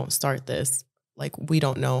 if we don't start this, like we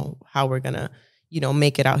don't know how we're going to,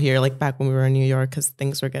 make it out here. Like back when we were in New York, because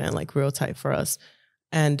things were getting like real tight for us.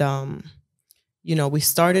 And, we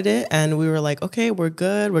started it and we were like, okay, we're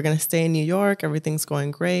good. We're going to stay in New York. Everything's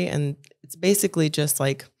going great. And it's basically just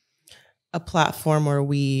like a platform where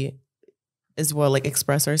we as well like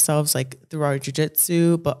express ourselves like through our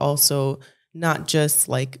jiu-jitsu, but also not just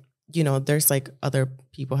like, there's like other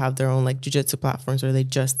people have their own like jiu-jitsu platforms where they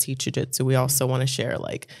just teach jiu-jitsu. We also want to share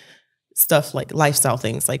like stuff like lifestyle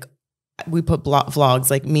things. Like we put vlogs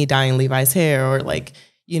like me dyeing Levi's hair or like,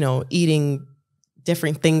 eating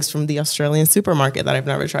different things from the Australian supermarket that I've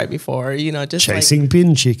never tried before, just Chasing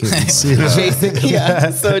bin chickens. chasing,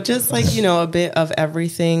 yeah. So just like, a bit of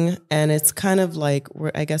everything. And it's kind of like,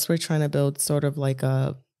 I guess we're trying to build sort of like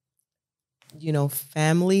a,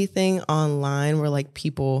 family thing online where like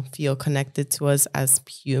people feel connected to us as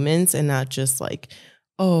humans and not just like,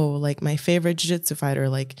 oh, like my favorite jiu-jitsu fighter.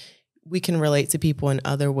 Like we can relate to people in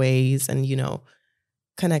other ways and,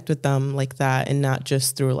 connect with them like that and not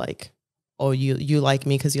just through like, oh, you like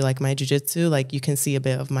me because you like my jiu-jitsu. Like you can see a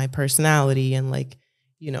bit of my personality and like,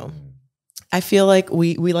 I feel like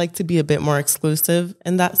we like to be a bit more exclusive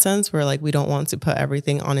in that sense where like we don't want to put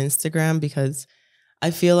everything on Instagram because I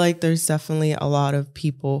feel like there's definitely a lot of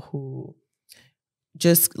people who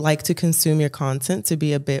just like to consume your content to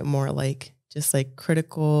be a bit more like just like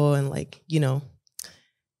critical and like,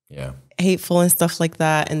 hateful and stuff like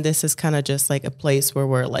that. And this is kind of just like a place where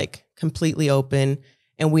we're like completely open.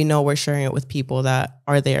 And we know we're sharing it with people that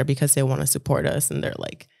are there because they want to support us. And they're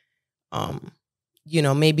like,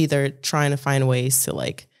 maybe they're trying to find ways to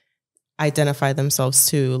like identify themselves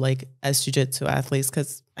too, like as jiu-jitsu athletes.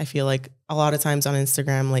 Cause I feel like a lot of times on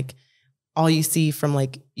Instagram, like all you see from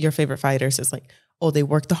like your favorite fighters is like, oh, they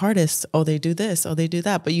work the hardest. Oh, they do this. Oh, they do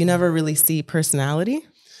that. But you never really see personality.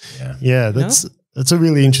 Yeah. That's a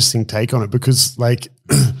really interesting take on it because like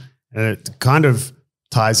it kind of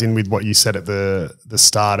ties in with what you said at the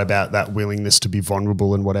start about that willingness to be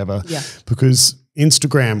vulnerable and whatever. Yeah. Because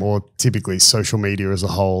Instagram or typically social media as a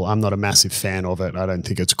whole, I'm not a massive fan of it. I don't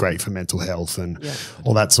think it's great for mental health and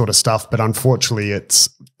all that sort of stuff. But unfortunately, it's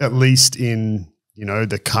at least in,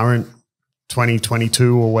 the current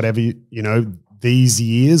 2022 or whatever, these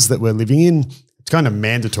years that we're living in, it's kind of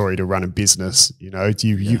mandatory to run a business, you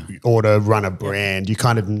or to run a brand. You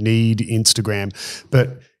kind of need Instagram.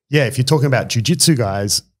 But yeah, if you're talking about jiu-jitsu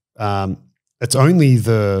guys, it's only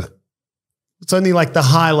the it's only like the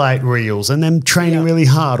highlight reels and them training really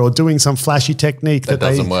hard or doing some flashy technique that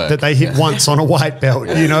they hit once on a white belt,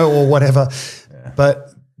 you know, or whatever. Yeah.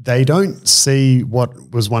 But they don't see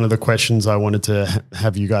what was one of the questions I wanted to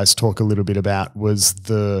have you guys talk a little bit about was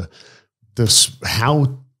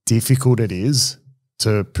how difficult it is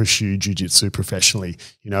to pursue jiu-jitsu professionally.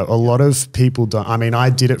 You know, a lot of people don't. I mean, I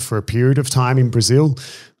did it for a period of time in Brazil,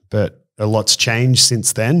 but a lot's changed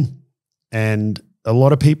since then. And a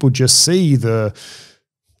lot of people just see the,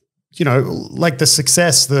 you know, like the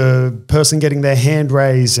success, the person getting their hand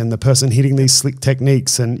raised and the person hitting these slick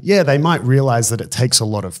techniques. And yeah, they might realize that it takes a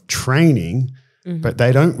lot of training, but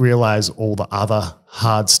they don't realize all the other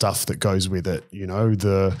hard stuff that goes with it. You know,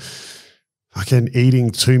 the fucking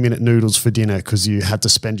eating 2-minute noodles for dinner because you had to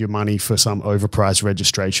spend your money for some overpriced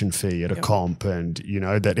registration fee at a comp, and you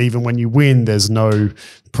know that even when you win, there's no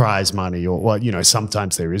prize money, or well, you know,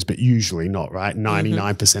 sometimes there is, but usually not. Right,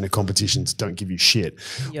 99% of competitions don't give you shit,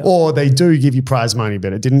 or they do give you prize money,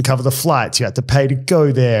 but it didn't cover the flights. You had to pay to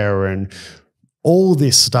go there, and all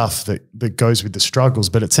this stuff that goes with the struggles.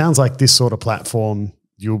 But it sounds like this sort of platform,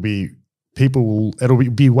 it'll be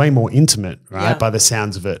way more intimate, right? By the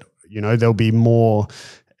sounds of it. You know, it'll be more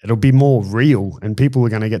real, and people are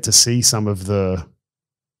going to get to see some of the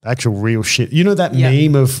actual real shit. You know that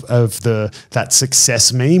meme of that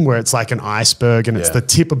success meme where it's like an iceberg and it's the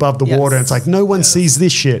tip above the water, and it's like no one sees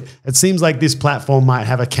this shit. It seems like this platform might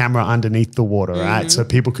have a camera underneath the water, right? So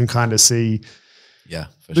people can kind of see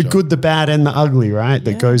the good, the bad, and the ugly, right?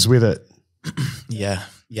 That goes with it.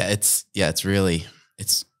 It's really,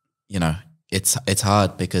 you know, it's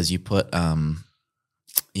hard because you put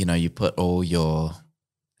you know, you put all your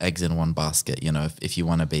eggs in one basket, you know, if you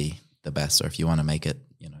want to be the best, or if you want to make it,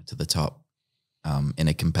 you know, to the top, in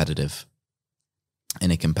a competitive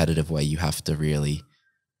way, you have to really,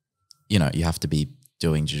 you know, you have to be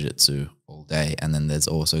doing jiu-jitsu all day. And then there's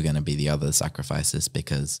also going to be the other sacrifices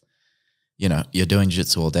because, you know, you're doing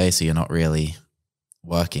jiu-jitsu all day, so you're not really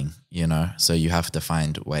working, you know, so you have to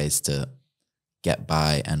find ways to get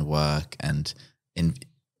by and work, and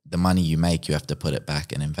the money you make, you have to put it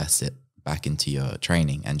back and invest it back into your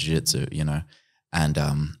training and jiu-jitsu, you know, and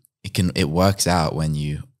it works out when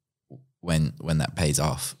that pays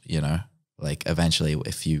off, you know, like eventually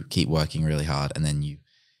if you keep working really hard and then you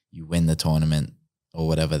win the tournament or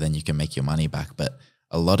whatever, then you can make your money back. But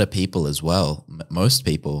a lot of people as well, most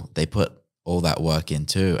people, they put all that work in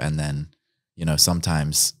too, and then, you know,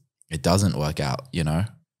 sometimes it doesn't work out, you know.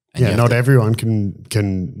 And not everyone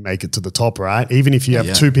can make it to the top, right? Even if you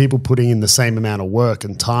have two people putting in the same amount of work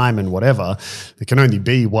and time and whatever, there can only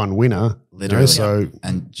be one winner. Literally. You know,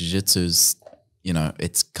 and jiu-jitsu's, you know,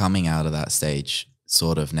 it's coming out of that stage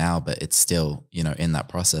sort of now, but it's still, you know, in that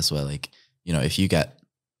process where, like, you know, if you can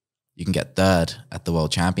get third at the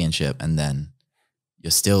World Championship and then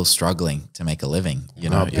you're still struggling to make a living, you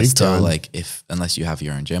know, you're still time. Like, unless you have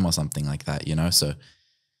your own gym or something like that, you know, so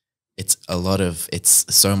it's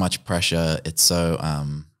so much pressure. It's so,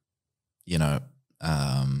 you know,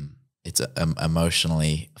 it's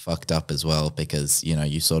emotionally fucked up as well, because, you know,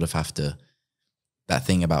 you sort of have to, that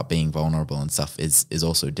thing about being vulnerable and stuff is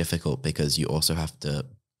also difficult, because you also have to,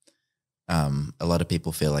 a lot of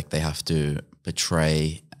people feel like they have to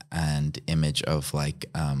portray an image of like,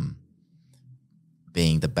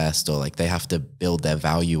 being the best, or like they have to build their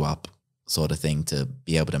value up sort of thing to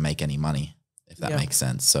be able to make any money, if that makes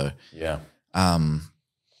sense. So, well,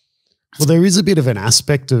 there is a bit of an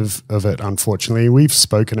aspect of it, unfortunately. We've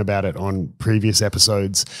spoken about it on previous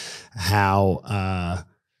episodes, how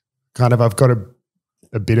kind of I've got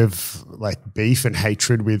a bit of like beef and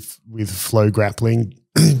hatred with Flow Grappling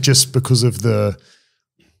just because of the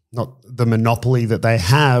monopoly that they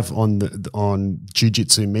have on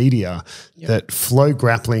jiu-jitsu media, that Flow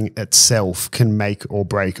Grappling itself can make or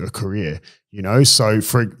break a career, you know? So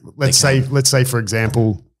let's say for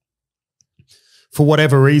example, for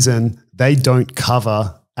whatever reason, they don't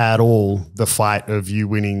cover at all the fight of you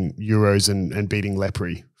winning Euros and beating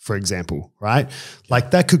Lepri, for example, right?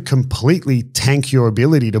 Like that could completely tank your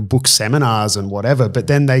ability to book seminars and whatever, but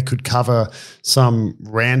then they could cover some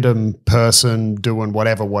random person doing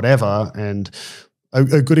whatever. And a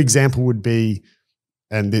good example would be,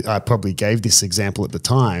 and I probably gave this example at the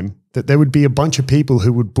time, that there would be a bunch of people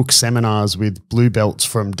who would book seminars with blue belts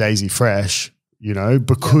from Daisy Fresh, you know,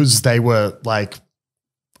 because they were like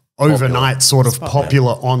overnight sort of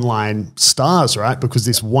popular online stars, right? Because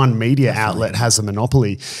this one media outlet has a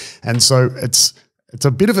monopoly. And so it's a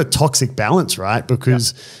bit of a toxic balance, right?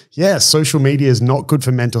 Because social media is not good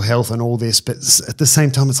for mental health and all this, but at the same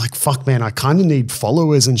time, it's like, fuck man, I kind of need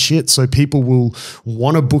followers and shit. So people will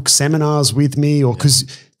want to book seminars with me, or because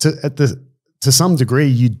to some degree,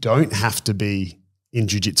 you don't have to be in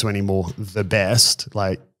jiu-jitsu anymore the best.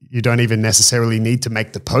 Like, you don't even necessarily need to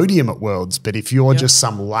make the podium at Worlds, but if you're just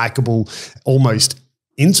some likable, almost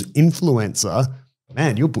influencer,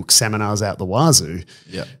 man, you'll book seminars out the wazoo.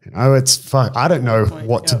 Yeah. You know, it's fuck. I don't know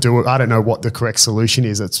what to do. I don't know what the correct solution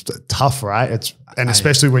is. It's tough, right?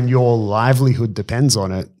 Especially when your livelihood depends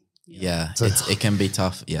on it. Yeah, it can be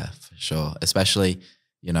tough. Yeah, for sure. Especially,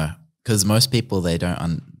 you know, because most people, they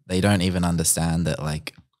don't even understand that,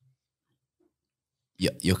 like,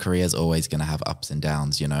 your career is always going to have ups and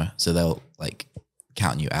downs, you know? So they'll like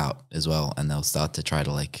count you out as well. And they'll start to try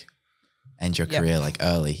to like end your career like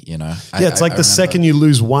early, you know? Yeah, it's like the second you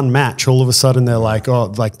lose one match, all of a sudden they're like, oh,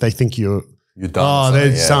 like they think you're done. Oh,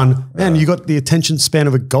 they're done. Man, you got the attention span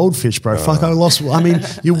of a goldfish, bro. Fuck, I lost. I mean,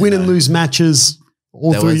 you win and lose matches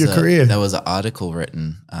all through your career. There was an article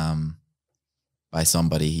written by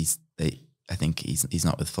somebody. I think he's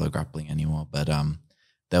not with Flow Grappling anymore, but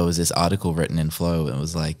there was this article written in Flow. It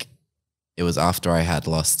was like, it was after I had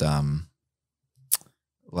lost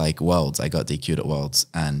like Worlds. I got DQ'd at Worlds,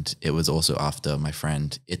 and it was also after my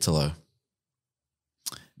friend Italo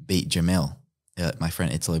beat Jamil. My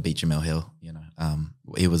friend Italo beat Jamil Hill. You know,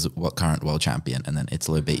 he was current world champion, and then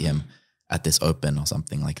Italo beat him at this Open or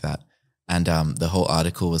something like that. And the whole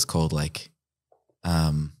article was called like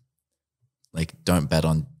don't bet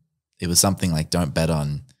on. It was something like, don't bet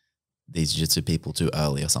on these jiu-jitsu people too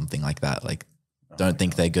early or something like that. Like, don't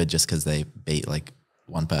think they're good just because they beat like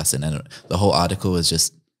one person. And the whole article was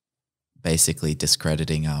just basically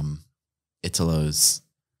discrediting Italo's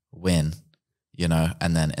win, you know.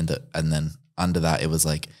 And then under that, it was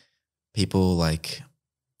like people like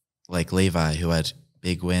Levi, who had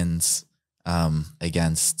big wins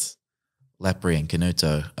against Lepri and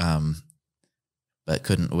Canuto, but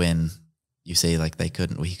couldn't win. You see, like he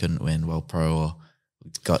couldn't win World Pro or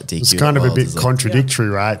got DQ. It's kind of a bit contradictory,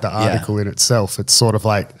 right? The article in itself. It's sort of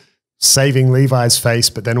like saving Levi's face,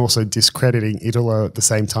 but then also discrediting Italo at the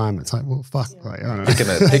same time. It's like, well, fuck. Like, I don't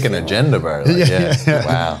know. Pick an agenda, bro. Like, yeah.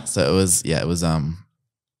 Wow. So it was that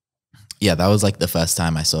was like the first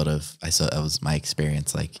time I saw that was my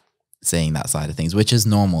experience, like seeing that side of things, which is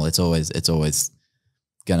normal. It's always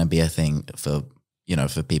gonna be a thing for, you know,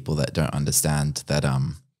 for people that don't understand that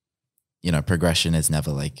you know, progression is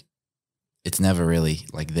never like, it's never really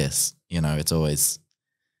like this, you know. It's always,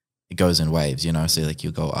 it goes in waves, you know. So like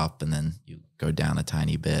you go up and then you go down a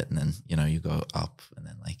tiny bit, and then, you know, you go up and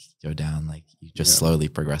then like go down, like you just slowly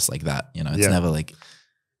progress like that, you know. It's never like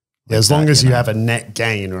as long as you have a net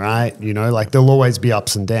gain, right? You know, like there'll always be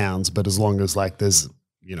ups and downs, but as long as like there's,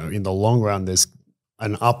 you know, in the long run, there's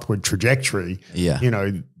an upward trajectory, you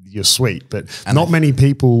know, you're sweet. But not many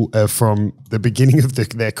people are from the beginning of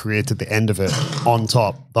their career to the end of it on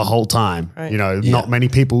top the whole time. Right. You know, not many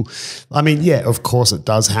people. I mean, yeah, of course it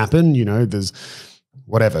does happen. You know, there's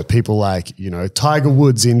whatever people like, you know, Tiger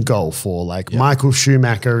Woods in golf, or like Michael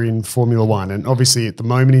Schumacher in Formula One. And obviously at the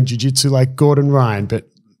moment in jiu-jitsu, like Gordon Ryan. But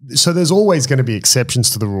so there's always going to be exceptions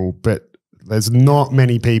to the rule, but there's not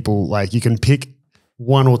many people. Like, you can pick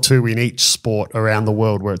one or two in each sport around the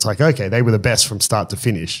world where it's like, okay, they were the best from start to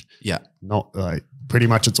finish. Yeah. Not like, pretty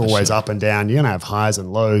much it's always up and down. You're going to have highs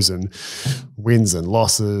and lows and wins and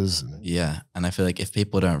losses. Yeah. And I feel like if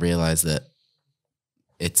people don't realize that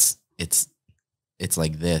it's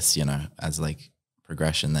like this, you know, as like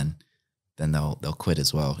progression, then they'll quit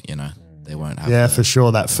as well, you know. They won't have for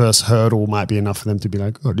sure. That first hurdle might be enough for them to be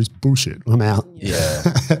like, oh, this bullshit, I'm out. Yeah.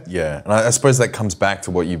 Yeah. And I suppose that comes back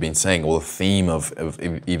to what you've been saying, or the theme of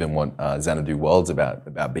even what Xanadu World's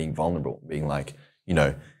about being vulnerable, being like, you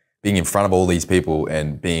know, being in front of all these people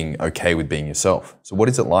and being okay with being yourself. So what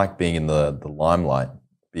is it like being in the limelight?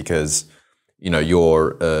 Because, you know,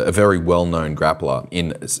 you're a very well-known grappler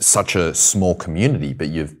in such a small community, but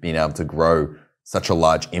you've been able to grow such a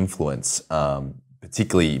large influence,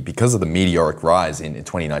 particularly because of the meteoric rise in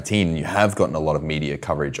 2019. You have gotten a lot of media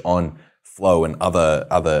coverage on Flow and other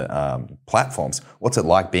platforms. What's it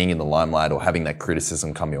like being in the limelight or having that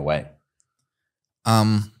criticism come your way?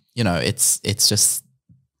 You know, it's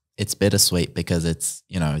bittersweet, because it's,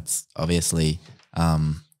 you know, it's obviously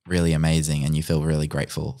really amazing, and you feel really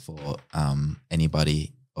grateful for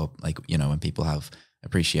anybody, or like, you know, when people have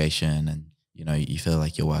appreciation, and, you know, you feel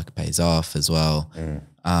like your work pays off as well,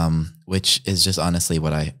 which is just honestly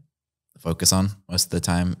what I focus on most of the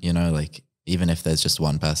time. You know, like, even if there's just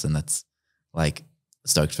one person that's like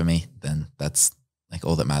stoked for me, then that's like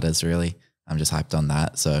all that matters, really. I'm just hyped on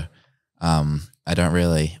that. So I don't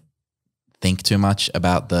really think too much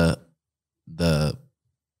about the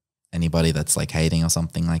anybody that's like hating or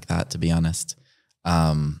something like that, to be honest.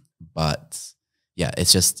 But yeah,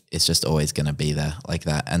 it's just always going to be there like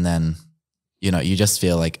that. And then, you know, you just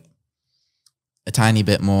feel like a tiny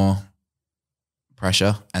bit more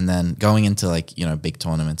pressure. And then going into like, you know, big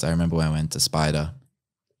tournaments, I remember when I went to Spider,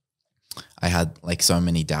 I had like so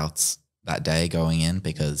many doubts that day going in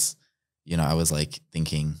because, you know, I was like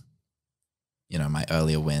thinking, you know, my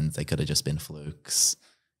earlier wins, they could have just been flukes,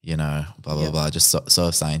 you know, blah, blah, blah. Just sort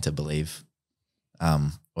of starting to believe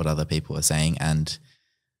what other people were saying. And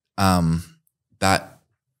that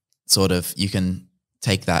sort of, you can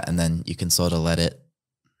take that and then you can sort of let it,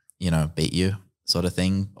 you know, beat you sort of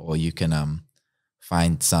thing. Or you can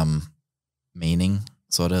find some meaning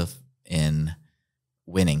sort of in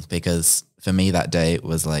winning. Because for me that day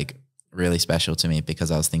was like really special to me because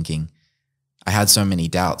I was thinking, I had so many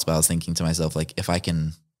doubts, but I was thinking to myself, like, if I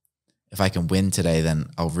can win today, then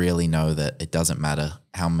I'll really know that it doesn't matter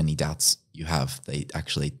how many doubts you have. They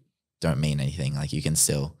actually don't mean anything. Like you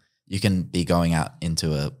can be going out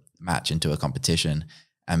into a match, into a competition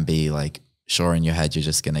and be like, sure in your head, you're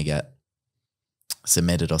just going to get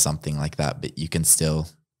submitted or something like that, but you can still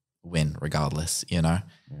win regardless, you know?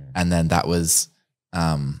 Yeah. And then that was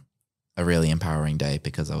a really empowering day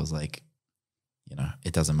because I was like, you know,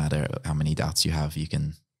 it doesn't matter how many doubts you have,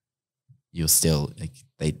 you'll still, like,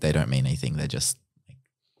 they don't mean anything. They're just like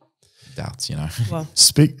doubts, you know? Well,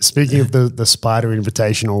 speaking of the Spider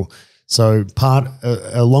Invitational, so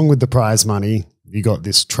along with the prize money, you got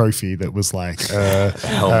this trophy that was like a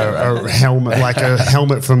helmet, like a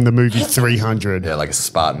helmet from the movie 300. Yeah, like a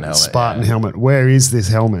Spartan helmet. Spartan helmet. Where is this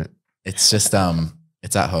helmet? It's just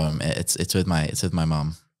it's at home. It's with my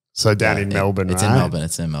mom. So down in Melbourne, it's right? in Melbourne.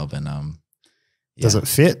 It's in Melbourne. Yeah. Does it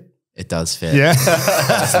fit? It does fit. Yeah.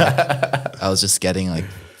 I was just getting like,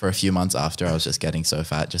 for a few months after, I was just getting so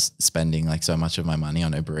fat, just spending like so much of my money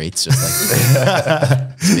on Uber Eats, just like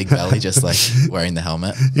big belly, just like wearing the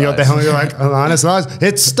helmet. You got the helmet, you're like, Alanis,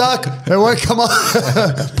 it's stuck. It won't come on.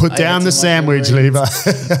 Put down the sandwich, Levi.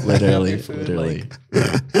 Literally.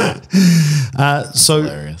 So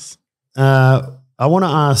hilarious. I want to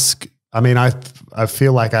ask, I mean, I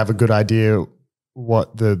feel like I have a good idea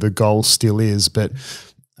what the goal still is, but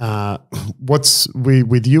what's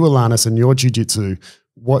with you, Alanis, and your jiu-jitsu,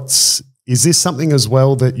 is this something as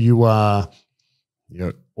well that you are, you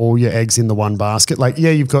know, all your eggs in the one basket? Like,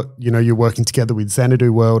 yeah, you've got, you know, you're working together with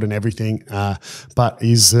Xanadu World and everything, but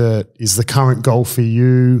is the current goal for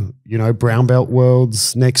you, you know, brown belt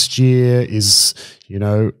worlds next year? Is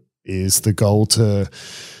the goal to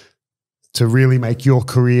really make your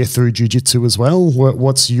career through jiu-jitsu as well?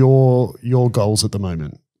 What's your goals at the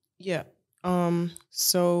moment? Yeah.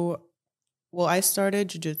 So, well, I started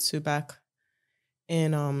jiu-jitsu back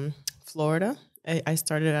in Florida. I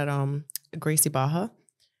started at Gracie Baja.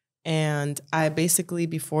 And I basically,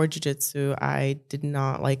 before jiu-jitsu, I did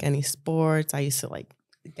not like any sports. I used to like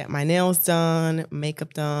get my nails done,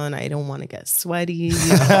 makeup done. I don't want to get sweaty, you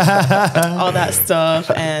know, all that stuff.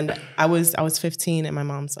 And I was 15 and my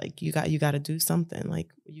mom's like, you got to do something. Like,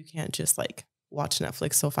 you can't just like watch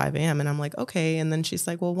Netflix till 5 a.m. And I'm like, okay. And then she's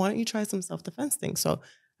like, well, why don't you try some self-defense things? So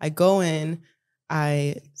I go in,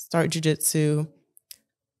 I start jiu-jitsu.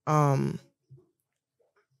 Sorry.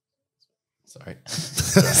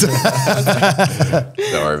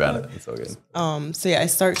 Don't worry about it. It's all good. So yeah, I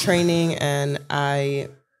start training and I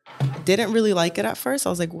didn't really like it at first. I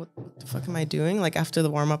was like, what the fuck am I doing? Like after the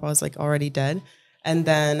warm-up, I was like already dead. And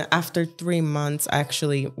then after 3 months, I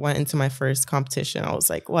actually went into my first competition. I was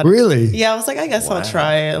like, what? Really? Yeah, I was like, I guess I'll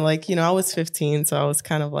try it. Like, you know, I was 15, so I was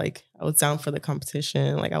kind of like, I was down for the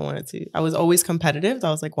competition. Like I was always competitive. That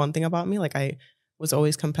was like one thing about me. Like I was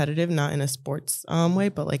always competitive, not in a sports way,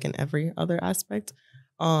 but like in every other aspect.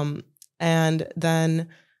 And then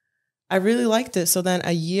I really liked it. So then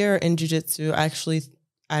a year in jiu-jitsu, actually,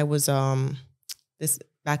 I was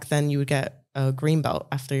back then you would get a green belt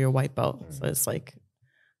after your white belt. So it's like,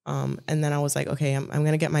 and then I was like, okay, I'm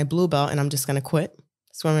going to get my blue belt and I'm just going to quit.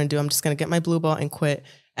 That's what I'm going to do. I'm just going to get my blue belt and quit.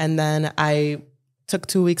 And then I took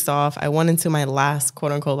 2 weeks off. I went into my last,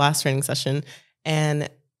 quote unquote, last training session. And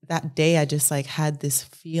that day I just like had this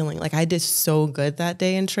feeling, like I did so good that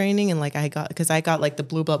day in training. And like I got like the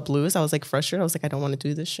blue belt blues. I was like frustrated. I was like, I don't want to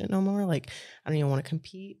do this shit no more. Like, I don't even want to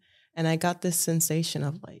compete. And I got this sensation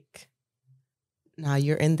of like, nah,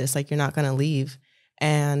 you're in this, like, you're not going to leave.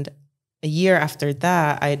 And a year after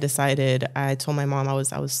that, I told my mom I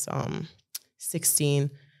was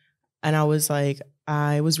 16 and I was like,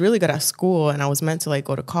 I was really good at school and I was meant to like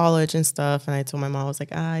go to college and stuff. And I told my mom, I was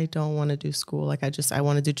like, I don't want to do school. Like I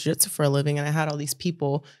want to do jiu-jitsu for a living. And I had all these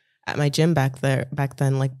people at my gym back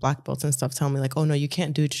then, like black belts and stuff tell me like, oh no, you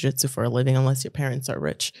can't do jiu-jitsu for a living unless your parents are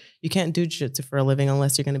rich. You can't do jiu-jitsu for a living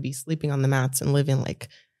unless you're going to be sleeping on the mats and living like,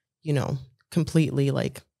 you know, completely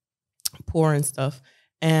like poor and stuff.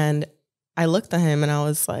 And I looked at him and I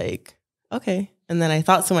was like, okay. And then I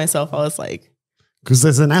thought to myself, I was like, because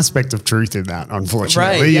there's an aspect of truth in that,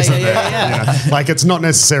 unfortunately, right, yeah, isn't there? yeah. You know, like it's not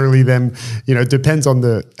necessarily them, you know, it depends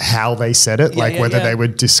on how they said it, like whether they were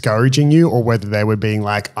discouraging you or whether they were being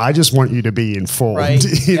like, I just want you to be informed.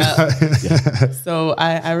 Right. You know? So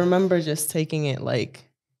I remember just taking it like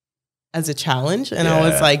as a challenge and I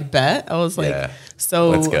was like, bet. I was like,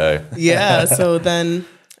 so let's go. Yeah. So then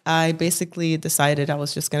I basically decided I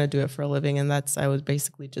was just going to do it for a living. And I would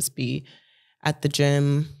basically just be at the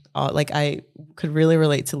gym. Like I could really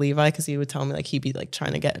relate to Levi because he would tell me like he'd be like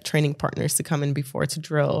trying to get training partners to come in before to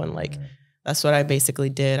drill. And like, that's what I basically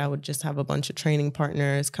did. I would just have a bunch of training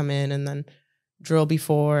partners come in and then drill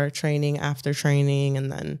before training, after training.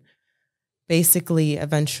 And then basically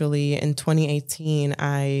eventually in 2018,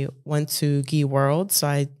 I went to Gi World. So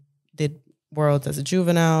I did Worlds as a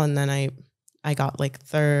juvenile and then I got like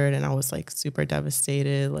third and I was like super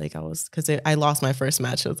devastated. Like because I lost my first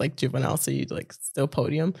match. It was like juvenile. So you like still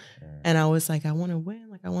podium. And I was like, I want to win.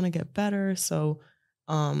 Like I want to get better. So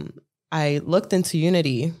I looked into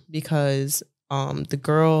Unity because a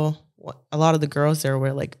lot of the girls there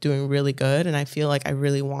were like doing really good. And I feel like I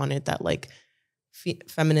really wanted that like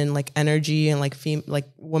feminine like energy and like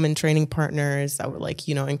women training partners that would like,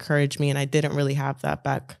 you know, encourage me. And I didn't really have that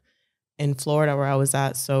back in Florida where I was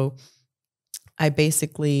at. So I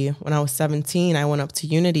basically, when I was 17, I went up to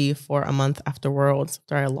Unity for a month after Worlds,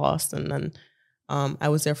 after I lost. And then I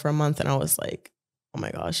was there for a month and I was like, oh my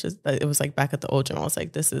gosh, it was like back at the old gym. I was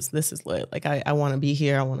like, this is lit. Like, I want to be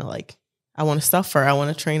here. I want to suffer. I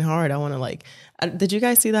want to train hard. I want to like, did you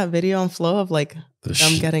guys see that video on Flow of like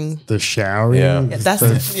them getting the showering? Yeah,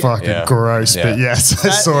 that's fucking gross. Yeah. But yes, I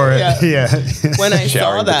saw it. Yeah. When I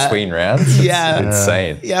saw that between rounds.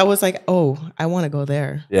 Insane. Yeah. I was like, oh, I want to go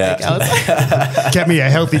there. Yeah. Like, I was like, get me a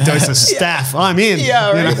healthy dose of staph. I'm in.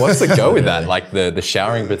 Yeah. Right. You know? What's the go with that? Like the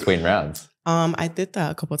showering between rounds? I did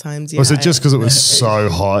that a couple of times. Yeah. Was it just because it was so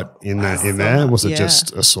hot in there? Was it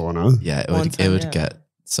just a sauna? Yeah, it would get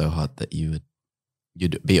so hot that you'd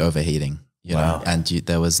be overheating, you know, and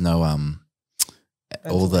there was no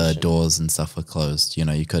all the doors and stuff were closed. You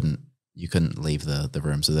know, you couldn't leave the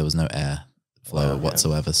room, so there was no air flow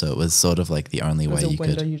whatsoever. So it was sort of like the only way you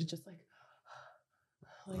could. You'd just like,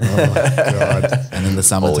 oh my god! And in the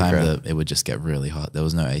summertime, it would just get really hot. There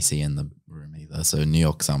was no AC in the room either. So New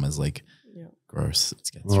York summer's like gross. It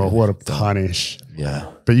gets really what a punish! Yeah,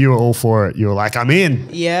 but you were all for it. You were like, I'm in.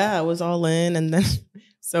 Yeah, I was all in, and then.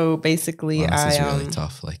 So basically, this is really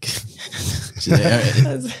tough. Like,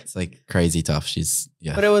 it's like crazy tough.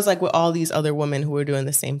 But it was like with all these other women who were doing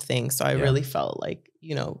the same thing. So I really felt like,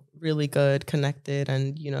 you know, really good, connected,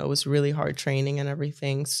 and you know, it was really hard training and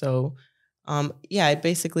everything. So, I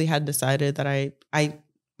basically had decided that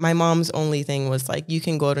my mom's only thing was like, you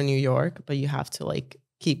can go to New York, but you have to like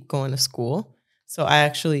keep going to school. So I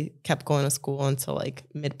actually kept going to school until like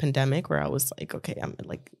mid-pandemic, where I was like, okay, I'm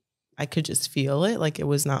like. I could just feel it. Like it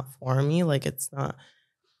was not for me. Like it's not,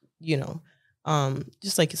 you know,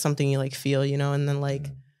 just like something you like feel, you know? And then like,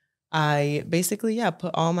 I basically, put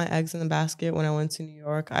all my eggs in the basket when I went to New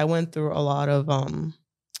York. I went through a lot of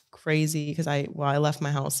crazy, because I left my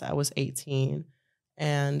house, I was 18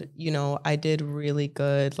 and, you know, I did really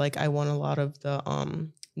good. Like I won a lot of the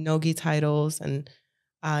no-gi titles, and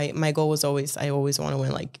my goal was I always want to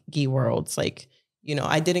win like gi worlds. Like, you know,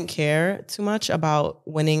 I didn't care too much about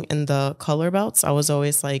winning in the color belts. I was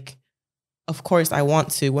always like, of course I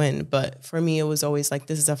want to win, but for me, it was always like,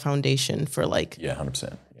 this is a foundation for like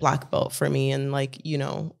 100% black belt for me. And like, you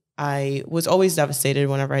know, I was always devastated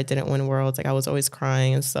whenever I didn't win worlds. Like I was always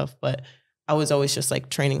crying and stuff, but I was always just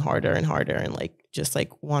like training harder and harder and like, just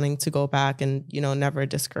like wanting to go back and, you know, never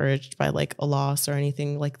discouraged by like a loss or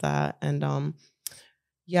anything like that. And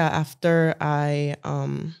after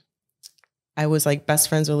I was like best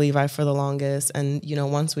friends with Levi for the longest. And, you know,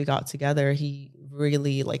 once we got together, he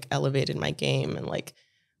really like elevated my game. And like,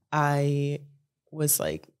 I was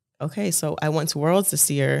like, okay, so I went to Worlds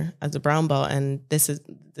this year as a brown belt. And this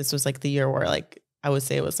was like the year where like, I would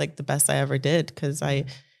say it was like the best I ever did. Cause I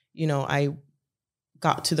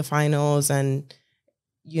got to the finals and,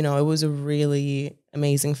 you know, it was a really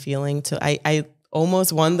amazing feeling I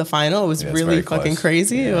almost won the final. It was really fucking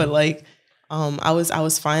crazy. Yeah. But like, I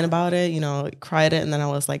was fine about it, you know, cried it. And then I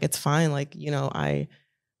was like, it's fine. Like, you know, I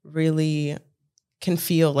really can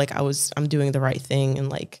feel like I'm doing the right thing. And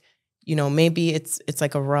like, you know, maybe it's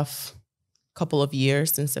like a rough couple of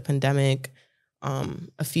years since the pandemic.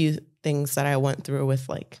 A few things that I went through with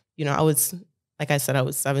like, you know, I was, like I said, I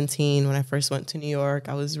was 17 when I first went to New York.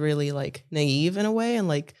 I was really like naive in a way. And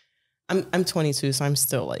like, I'm 22, so I'm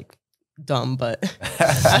still like dumb, but,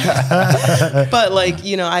 but like,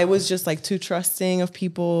 you know, I was just like too trusting of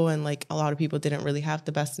people. And like a lot of people didn't really have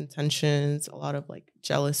the best intentions, a lot of like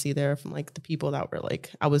jealousy there from like the people that were like,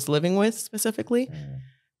 I was living with specifically.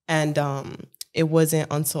 And it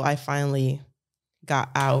wasn't until I finally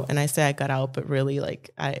got out, and I say I got out, but really like,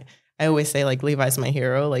 I always say like Levi's my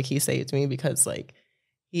hero. Like he saved me because like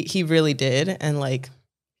he really did. And like,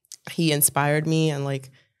 he inspired me. And like,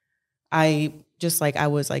 I just like, I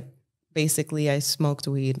was like, basically I smoked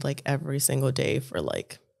weed like every single day for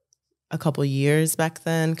like a couple years back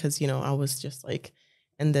then. Cause you know, I was just like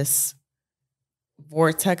in this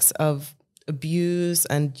vortex of abuse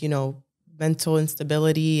and, you know, mental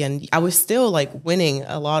instability. And I was still like winning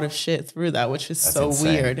a lot of shit through that, which is so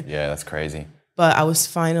weird. Yeah, that's crazy. But I was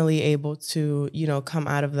finally able to, you know, come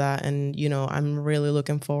out of that. And, you know, I'm really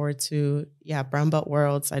looking forward to, Brown Belt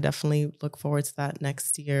Worlds. I definitely look forward to that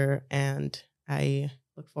next year. And I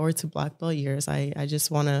look forward to Black Belt years. I just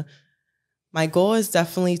want to, my goal is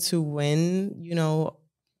definitely to win, you know,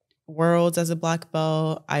 Worlds as a Black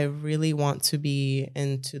Belt. I really want to be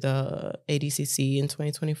into the ADCC in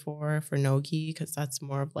 2024 for no-gi, because that's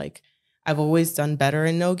more of like, I've always done better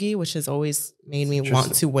in no-gi, which has always made me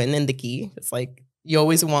want to win in the gi. It's like you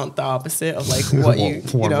always want the opposite of like what you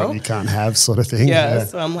know what you can't have sort of thing. Yeah.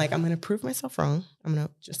 So I'm like, I'm gonna prove myself wrong. I'm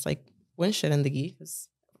gonna just like win shit in the gi, because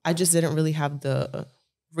I just didn't really have the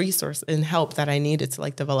resource and help that I needed to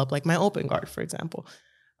like develop like my open guard, for example.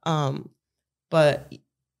 But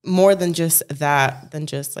more than just that, than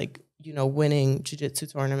just like, you know, winning jiu-jitsu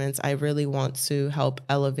tournaments, I really want to help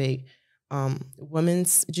elevate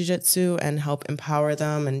women's jiu-jitsu and help empower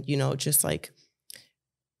them, and, you know, just like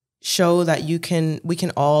show that we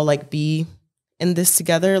can all like be in this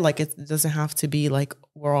together. Like it doesn't have to be like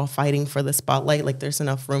we're all fighting for the spotlight. Like there's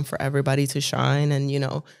enough room for everybody to shine. And, you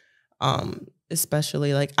know,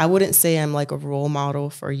 especially like, I wouldn't say I'm like a role model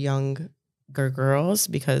for younger girls,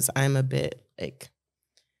 because I'm a bit like,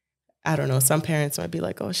 I don't know, some parents might be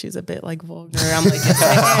like, oh, she's a bit like vulgar. I'm like, yes,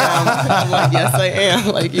 I am. I'm like, yes, I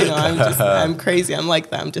am. Like, you know, I'm crazy. I'm like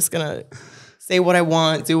that. I'm just going to say what I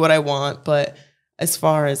want, do what I want. But as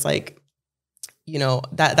far as like, you know,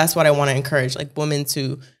 that's what I want to encourage, like women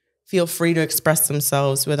to feel free to express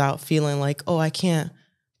themselves without feeling like, oh, I can't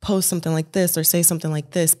post something like this or say something like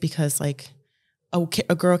this because like, oh,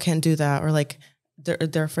 a girl can't do that. Or like,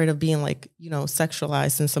 they're afraid of being like, you know,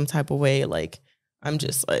 sexualized in some type of way. Like, I'm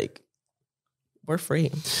just like, we're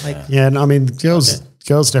free. Like, yeah, and I mean, girls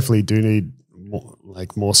definitely do need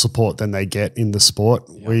more support than they get in the sport.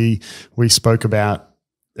 Yeah. We spoke about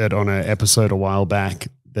it on an episode a while back.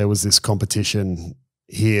 There was this competition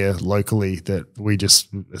here locally that we just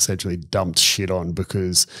essentially dumped shit on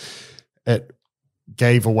because it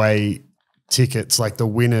gave away tickets. Like the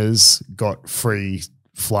winners got free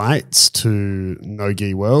flights to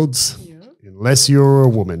no-gi Worlds. Yeah. Unless you were a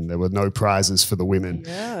woman, there were no prizes for the women.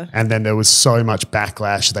 Yeah. And then there was so much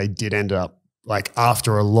backlash. They did end up, like,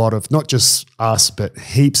 after a lot of, not just us, but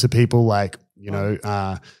heaps of people, like, you know,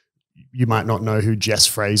 you might not know who Jess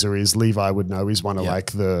Fraser is. Levi would know. He's one of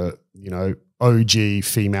like the, you know, OG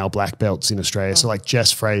female black belts in Australia. So like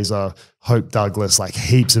Jess Fraser, Hope Douglas, like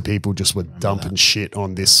heaps of people just were dumping shit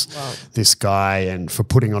on this guy, and for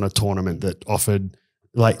putting on a tournament that offered,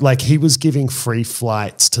 like he was giving free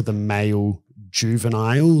flights to the male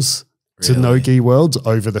juveniles to no-gi Worlds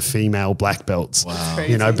over the female black belts. Wow.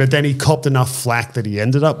 You know, but then he copped enough flack that he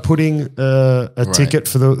ended up putting a ticket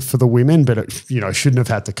for the women, but it, you know, shouldn't have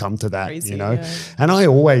had to come to that. Crazy, you know. Yeah. And I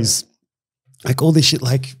always, like, all this shit,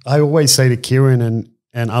 like I always say to Kieren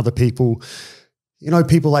and other people, you know,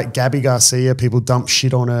 people like Gabby Garcia, people dump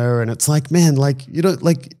shit on her, and it's like, man, like, you know,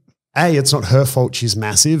 like, it's not her fault she's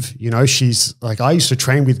massive. You know, she's like, I used to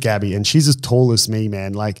train with Gabby and she's as tall as me,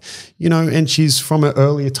 man. Like, you know, and she's from an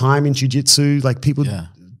earlier time in jiu-jitsu. Like people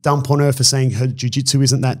dump on her for saying her jiu-jitsu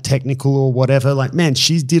isn't that technical or whatever. Like, man,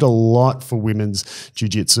 she did a lot for women's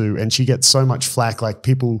jiu-jitsu and she gets so much flack. Like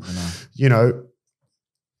people, you know,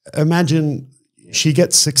 imagine she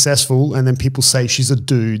gets successful and then people say she's a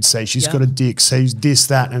dude, say she's got a dick, say this,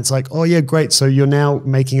 that. And it's like, oh yeah, great. So you're now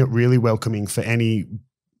making it really welcoming for any,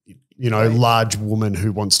 you know, large woman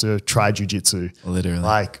who wants to try jiu-jitsu. Literally.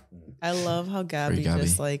 Like, I love how Gabby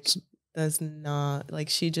just like does not, like,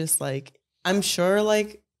 she just like, I'm sure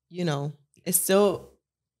like, you know, it's still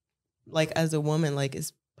like as a woman, like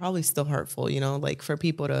it's probably still hurtful, you know, like for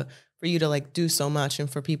you to like do so much and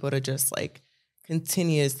for people to just like,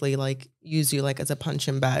 continuously like use you like as a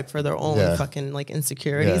punching bag for their own Yeah. fucking like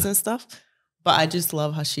insecurities Yeah. and stuff. But I just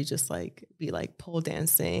love how she just like be like pole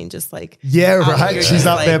dancing, just like Yeah, out right. here She's just,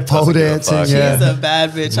 up like, there pole doesn't give a dancing. fuck. Yeah. she's a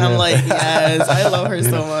bad bitch. I'm like, yes, I love her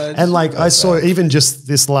so much. And like I saw even just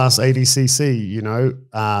this last ADCC, you know,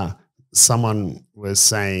 someone was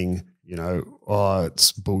saying, you know, oh,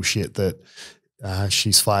 it's bullshit that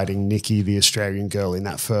she's fighting Nikki, the Australian girl, in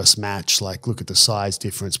that first match. Like, look at the size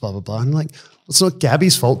difference, blah, blah, blah. And I'm like, it's not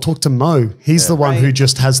Gabby's fault. Talk to Mo. He's the one who Right.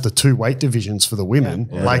 just has the 2 weight divisions for the women.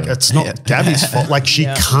 Yeah. Like, it's not Gabby's fault. Like, she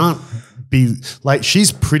Yeah. can't be like,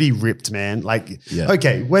 she's pretty ripped, man. Like, Yeah.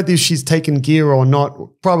 okay, whether she's taken gear or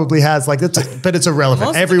not, probably has. Like, but it's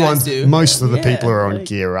irrelevant. Most of the guys do. Most of the Yeah, people are on like-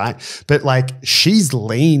 gear, right? But like, she's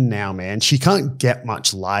lean now, man. She can't get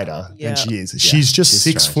much lighter Yeah. than she is. She's just she's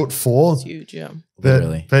 6'4". It's huge, yeah.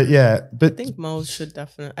 Literally. But yeah, but I think Mo should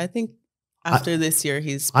definitely. I think after this year,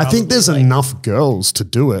 he's. I think there's probably, like, enough girls to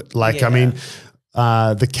do it. Like, I Yeah. mean,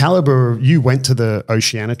 the caliber, you went to the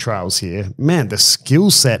Oceania trials here, man, the skill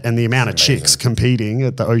set and the amount of chicks competing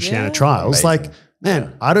at the Oceania Yeah. trials, Amazing. like,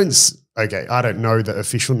 man, I don't know the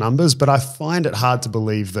official numbers, but I find it hard to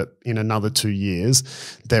believe that in another 2 years,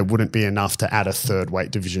 there wouldn't be enough to add a 3rd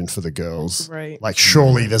weight division for the girls. Right. Like,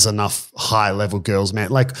 surely there's enough high level girls, man.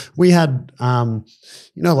 Like, we had,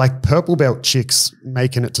 you know, like purple belt chicks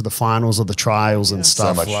making it to the finals of the trials and Yeah.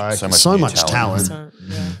 stuff. So much new talent. talent.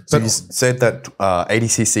 Yeah. So you said that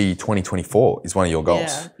ADCC 2024 is one of your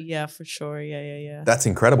goals. Yeah. Yeah, for sure. Yeah. That's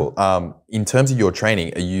incredible. In terms of your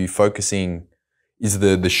training, are you focusing? Is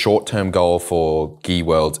the short-term goal for gi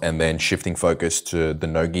worlds and then shifting focus to the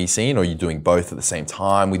no gi scene, or are you doing both at the same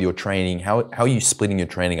time with your training? How are you splitting your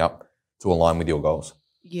training up to align with your goals?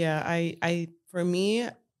 Yeah, I for me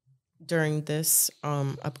during this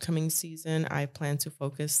upcoming season, I plan to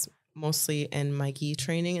focus mostly in my gi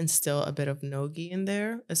training and still a bit of no gi in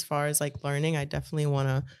there. As far as like learning, I definitely want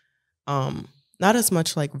to not as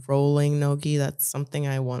much like rolling no gi. That's something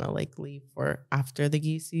I want to like leave for after the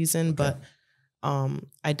gi season, but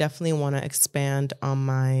I definitely want to expand on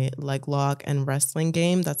my leg lock and wrestling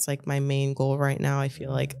game. That's like my main goal right now. I feel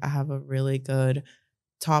like I have a really good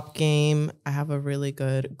top game. I have a really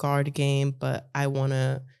good guard game, but I want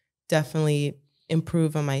to definitely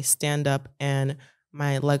improve on my stand up and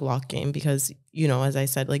my leg lock game because, you know, as I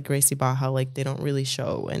said, like Gracie Baja, like they don't really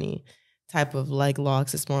show any type of leg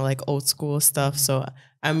locks. It's more like old school stuff. So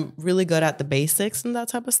I'm really good at the basics and that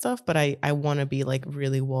type of stuff, but I want to be like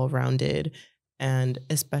really well-rounded. And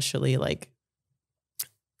especially like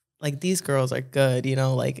these girls are good, you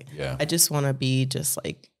know, like I just want to be just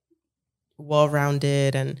like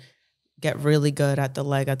well-rounded and get really good at the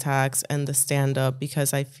leg attacks and the stand-up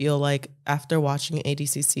because I feel like after watching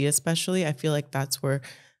ADCC especially, I feel like that's where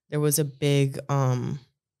there was a big, how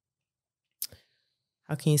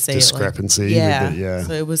can you say discrepancy. it? Like, yeah. With it, yeah.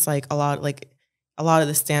 So it was like a lot of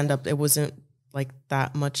the stand-up, it wasn't like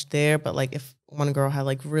that much there, but like if one girl had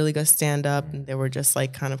like really good stand up and they were just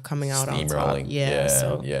like kind of coming out on top. Yeah,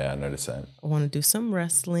 So I noticed that. I want to do some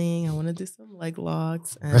wrestling. I want to do some leg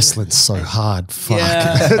locks. And Wrestling's so hard. Fuck.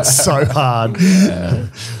 Yeah. It's so hard. Yeah.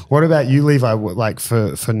 What about you, Levi, like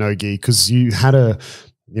for no-gi? Because you had a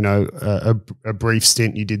brief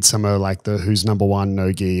stint. You did some of like the who's number one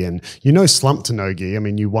no-gi and, you know, slumped to no-gi. I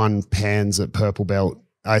mean, you won pans at purple belt.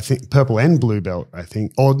 I think purple and blue belt, I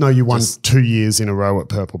think. Oh, no, you won 2 years in a row at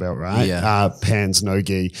purple belt, right? Yeah. Pans,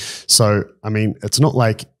 no-gi. So, I mean, it's not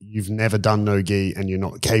like you've never done no-gi and you're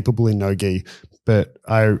not capable in no-gi. But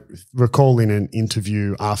I recall in an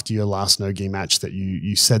interview after your last no-gi match that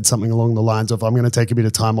you said something along the lines of, I'm going to take a bit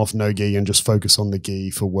of time off no-gi and just focus on the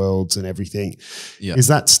gi for Worlds and everything. Yeah. Is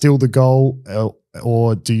that still the goal?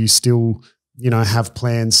 Or do you still, you know, have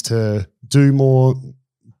plans to do more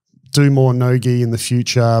no-gi in the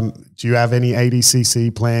future? Do you have any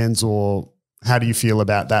ADCC plans, or how do you feel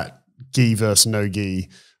about that gi versus no-gi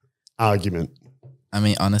argument? I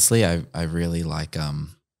mean, honestly, I really like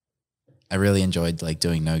I really enjoyed like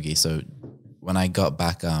doing no-gi. So when I got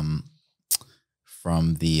back from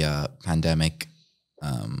the pandemic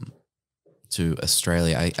to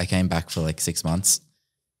Australia, I came back for like 6 months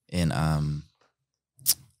in at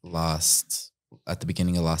the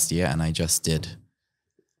beginning of last year, and I just did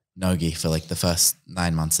no-gi for like the first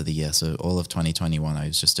 9 months of the year. So all of 2021, I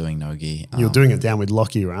was just doing no-gi. You're doing it down with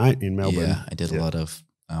Lockie, right, in Melbourne? Yeah, I did a lot of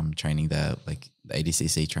training there, like the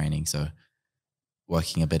ADCC training. So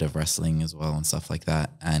working a bit of wrestling as well and stuff like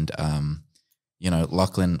that. And, you know,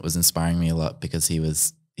 Lachlan was inspiring me a lot because he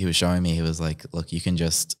was showing me, he was like, look,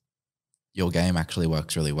 your game actually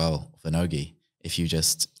works really well for no-gi if you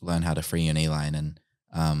just learn how to free your knee line and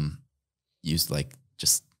use like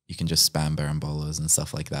just, you can just spam berimbolos and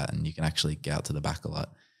stuff like that, and you can actually get out to the back a lot.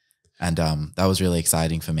 And that was really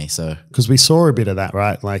exciting for me. So because we saw a bit of that,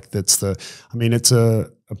 right? Like it's a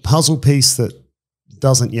puzzle piece that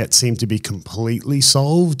doesn't yet seem to be completely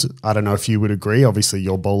solved. I don't know if you would agree. Obviously,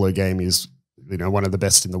 your bolo game is, you know, one of the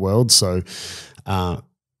best in the world. So,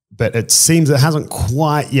 but it seems it hasn't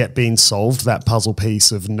quite yet been solved, that puzzle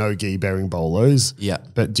piece of no-gi berimbolos. Yeah.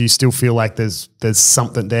 But do you still feel like there's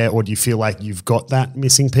something there, or do you feel like you've got that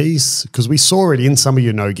missing piece? Because we saw it in some of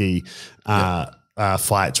your no-gi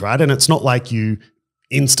fights, right? And it's not like you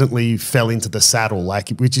instantly fell into the saddle, like,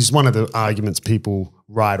 which is one of the arguments people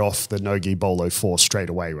write off the no-gi bolo for straight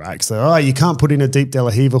away, right? Because you can't put in a deep De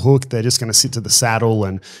La Riva hook, they're just going to sit to the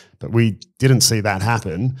saddle, but we didn't see that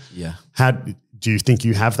happen. Yeah. Do you think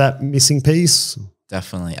you have that missing piece?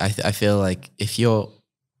 Definitely. I feel like if you're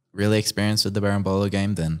really experienced with the berimbolo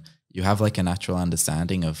game, then you have like a natural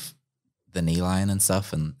understanding of the knee line and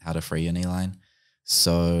stuff and how to free your knee line.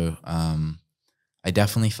 So I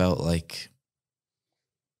definitely felt like,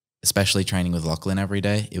 especially training with Lachlan every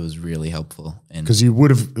day, it was really helpful.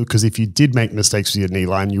 Because if you did make mistakes with your knee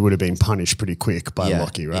line, you would have been punished pretty quick by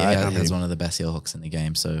Lockie, right? Yeah, he has one of the best heel hooks in the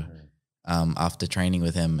game. So after training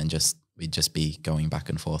with him and we'd just be going back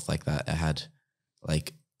and forth like that, I had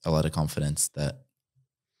like a lot of confidence that,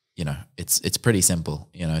 you know, it's pretty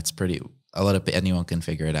simple. You know, anyone can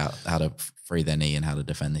figure it out, how to free their knee and how to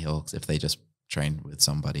defend the heel hooks if they just train with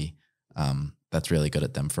somebody that's really good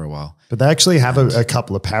at them for a while. But they actually have a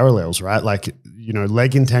couple of parallels, right? Like, you know,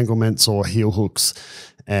 leg entanglements or heel hooks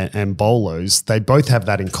and bolos, they both have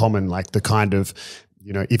that in common, like the kind of,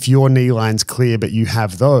 you know, if your knee line's clear but you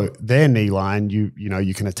have their knee line, you know,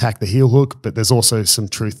 you can attack the heel hook, but there's also some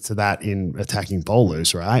truth to that in attacking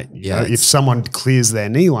bolos, right? You know, if someone clears their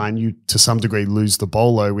knee line, you to some degree lose the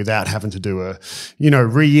bolo without having to do a, you know,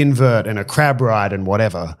 re-invert and a crab ride and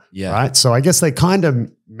whatever, right? So I guess they kind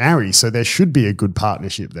of marry, so there should be a good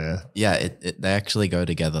partnership there. Yeah, they actually go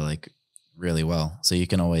together like really well. So you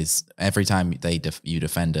can always, every time you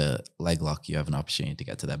defend a leg lock, you have an opportunity to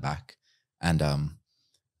get to their back. And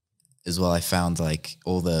as well, I found like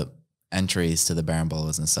all the entries to the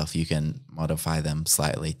berimbolos and stuff, you can modify them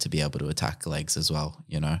slightly to be able to attack legs as well,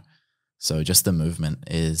 you know? So just the movement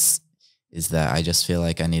is that I just feel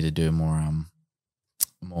like I need to do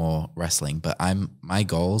more wrestling, but my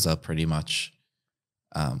goals are pretty much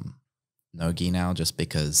no-gi now, just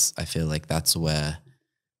because I feel like that's where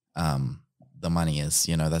the money is,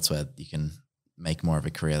 you know, that's where you can make more of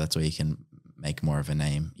a career. That's where you can make more of a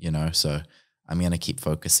name, you know? So I'm going to keep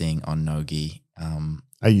focusing on no-gi.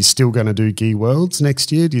 Are you still going to do gi worlds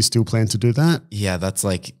next year? Do you still plan to do that? Yeah, that's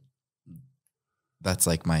like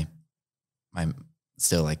my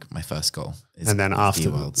still like my first goal. And then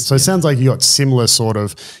after, so it sounds like you got similar sort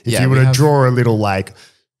of, if you were to draw a little like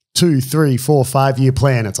 2, 3, 4, 5 year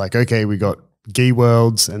plan, it's like, okay, we got gi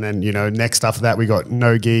worlds, and then, you know, next after that we got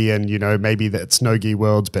no gi, and, you know, maybe that's no gi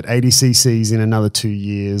worlds, but ADCCs in another 2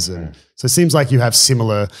 years. And so it seems like you have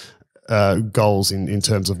similar goals in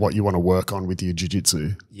terms of what you want to work on with your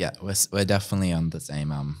jiu-jitsu. Yeah, we're definitely on the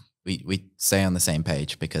same, we stay on the same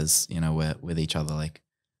page because, you know, we're with each other, like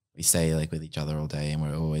we stay like with each other all day, and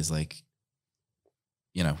we're always like,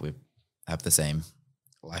 you know, we have the same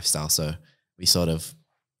lifestyle. So we sort of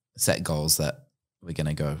set goals that we're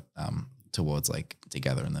going to go towards like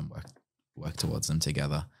together, and then work towards them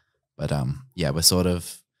together. But yeah, we're sort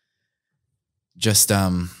of just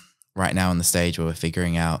right now in the stage where we're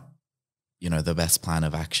figuring out, you know, the best plan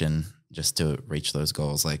of action just to reach those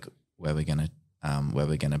goals, like where we're gonna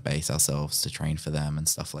base ourselves to train for them and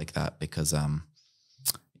stuff like that. Because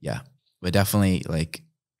yeah, we're definitely like,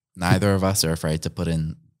 neither of us are afraid to put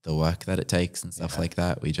in the work that it takes and stuff like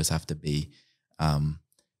that. We just have to be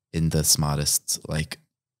in the smartest, like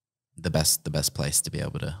the best place to be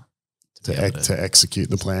able to execute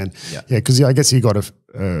the plan. Yeah, because I guess you got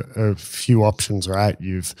a few options, right?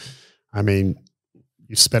 You've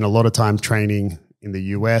spent a lot of time training in the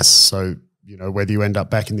US, so, you know, whether you end up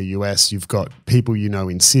back in the US, you've got people you know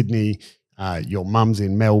in Sydney, your mum's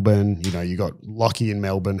in Melbourne, you know, you got Lockie in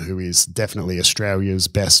Melbourne, who is definitely Australia's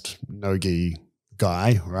best no-gi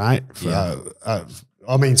guy, right?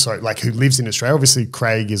 I mean, sorry, like who lives in Australia. Obviously,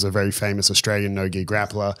 Craig is a very famous Australian no-gi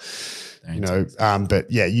grappler, you know,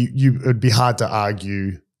 but yeah, it'd be hard to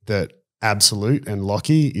argue that Absolute and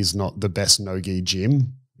Lockie is not the best no-gi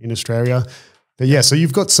gym in Australia. But yeah, so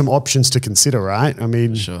you've got some options to consider, right? I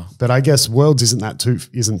mean, sure. But I guess Worlds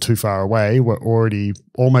isn't too far away. We're already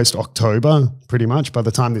almost October, pretty much, by the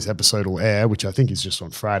time this episode will air, which I think is just on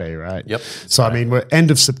Friday, right? Yep. So I mean, we're end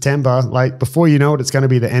of September. Like before you know it, it's going to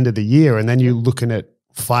be the end of the year, and then you're looking at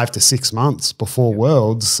 5 to 6 months before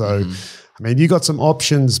Worlds. So, I mean, you got some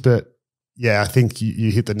options, but yeah, I think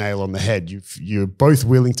you hit the nail on the head. You're both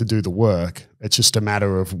willing to do the work. It's just a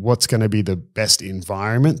matter of what's going to be the best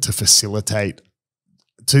environment to facilitate,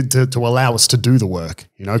 to allow us to do the work,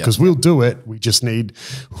 you know, because we'll do it. We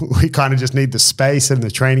kind of just need the space and the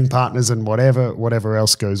training partners and whatever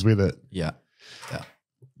else goes with it. Yeah.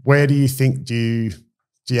 Where do you think, are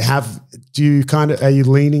you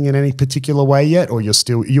leaning in any particular way yet, or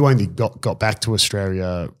you only got back to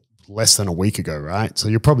Australia less than a week ago, right? So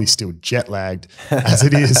you're probably still jet lagged as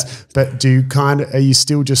it is, but are you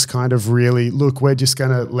still just kind of really, look, we're just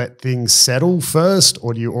going to let things settle first,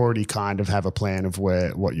 or do you already kind of have a plan of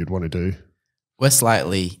what you'd want to do? We're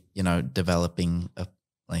slightly, developing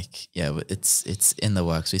it's in the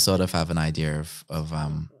works. We sort of have an idea of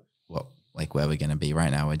where we're going to be.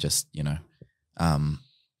 Right now we're just,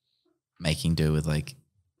 making do with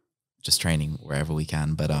just training wherever we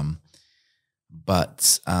can.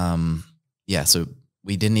 So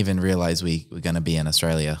we didn't even realize we were going to be in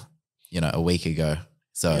Australia, a week ago.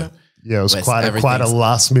 So yeah, it was quite a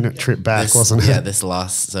last minute trip back, wasn't it? Yeah,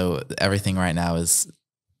 so everything right now is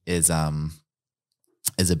a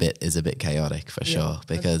bit chaotic for sure,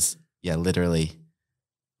 because literally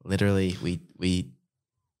we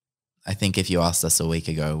I think if you asked us a week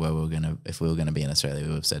ago if we were gonna be in Australia, we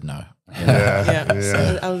would have said no.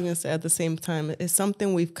 So I was gonna say, at the same time, it's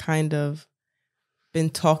something we've kind of been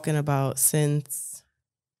talking about since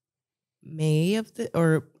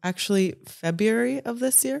February of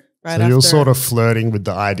this year. Right. So you're sort of flirting with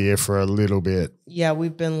the idea for a little bit. Yeah,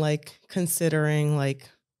 we've been considering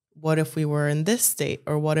what if we were in this state,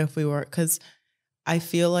 or what if we were, because I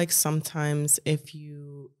feel like sometimes if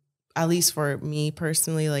you, at least for me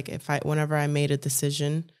personally, whenever I made a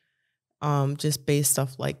decision, just based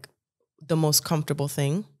off the most comfortable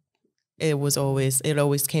thing, it always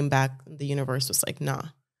came back. The universe was like, nah.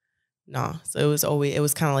 So it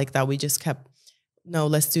was kind of like that. We just kept, no,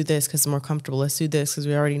 let's do this because it's more comfortable. Let's do this because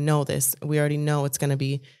we already know this. We already know it's going to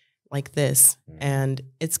be like this. And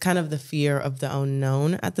it's kind of the fear of the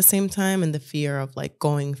unknown at the same time, and the fear of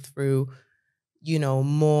going through,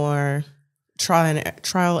 more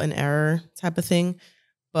trial and error type of thing.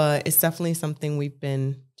 But it's definitely something we've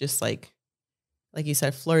been just like you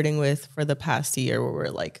said, flirting with for the past year, where we're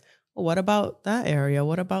like, well, what about that area?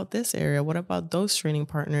 What about this area? What about those training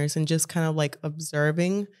partners? And just kind of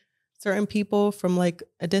observing certain people from a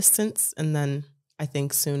distance. And then I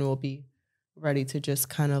think soon we'll be ready to just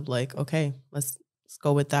kind of okay, let's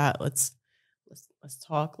go with that. Let's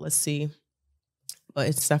talk. Let's see. But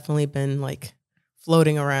it's definitely been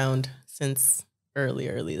floating around since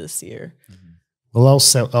early this year. Well,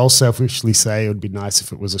 I'll selfishly say it would be nice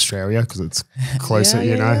if it was Australia, because it's closer,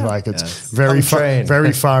 it's very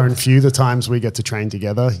far and few the times we get to train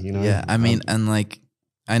together, Yeah, I mean, and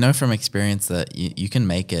I know from experience that you can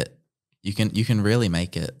make it, you can really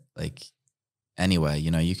make it anywhere,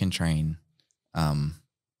 you can train,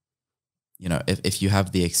 if you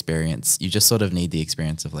have the experience, you just sort of need the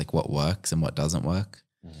experience of what works and what doesn't work.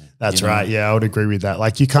 That's right. Yeah, I would agree with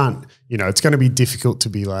that. You can't, it's going to be difficult to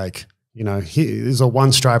be here's a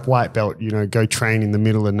one stripe white belt, go train in the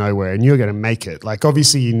middle of nowhere and you're going to make it.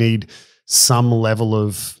 Obviously you need some level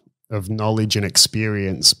of knowledge and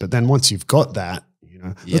experience, but then once you've got that,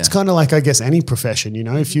 it's kind of I guess any profession,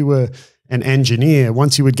 if you were an engineer,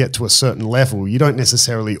 once you would get to a certain level, you don't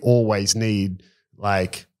necessarily always need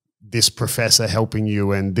this professor helping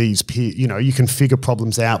you and these peers, you can figure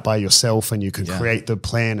problems out by yourself, and you can create the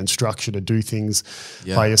plan and structure to do things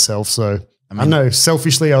by yourself. So I know,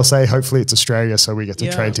 selfishly, I'll say hopefully it's Australia so we get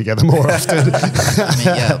to train together more often.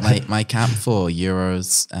 My camp for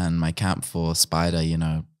Euros and my camp for Spider,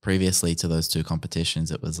 previously to those two competitions,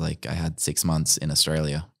 it was I had 6 months in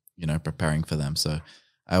Australia, preparing for them. So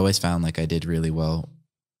I always found I did really well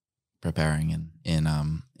preparing in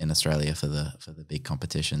Australia for the big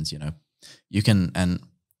competitions. You can, and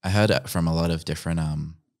I heard it from a lot of different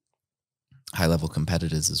high level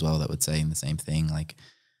competitors as well that would say the same thing.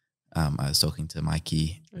 I was talking to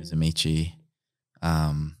Mikey Uzamichi,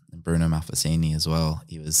 and Bruno Malfacini as well.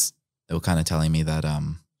 They were kind of telling me that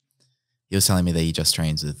he was telling me that he just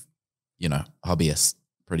trains with, hobbyists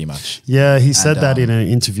pretty much. Yeah, he said that in an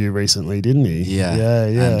interview recently, didn't he?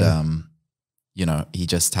 Yeah. And he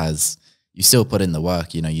just has, you still put in the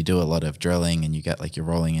work, you do a lot of drilling and you get your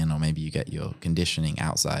rolling in, or maybe you get your conditioning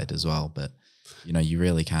outside as well. But, you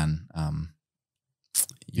really can,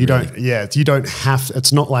 You don't have,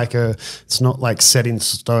 it's not like set in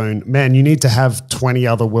stone. Man, you need to have 20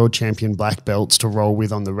 other world champion black belts to roll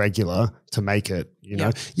with on the regular to make it, you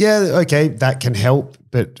know? Yeah, okay, that can help,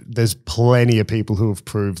 but there's plenty of people who have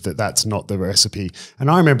proved that that's not the recipe. And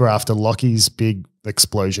I remember after Lockie's big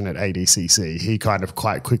explosion at ADCC, he kind of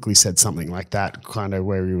quite quickly said something like that, kind of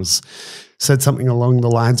where he said something along the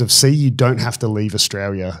lines of, see, you don't have to leave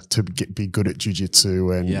Australia to be good at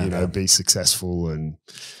jiu-jitsu and, you know, be successful. And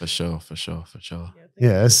For sure.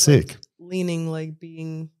 Yeah, it's sick. Leaning, like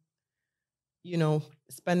being, you know,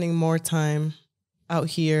 spending more time out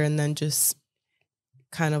here and then just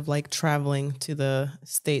kind of like traveling to the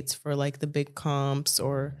States for like the big comps,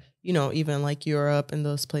 or, you know, even like Europe and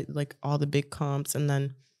those places, like all the big comps, and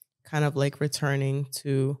then kind of like returning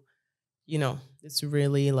to, you know, it's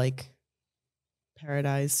really like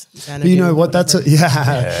paradise. Xanadu, you know what? That's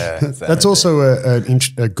Xanadu. That's also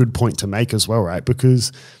a good point to make as well, right?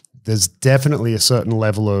 Because there's definitely a certain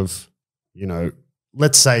level of, you know,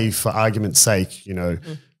 let's say for argument's sake, you know,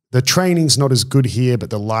 the training's not as good here, but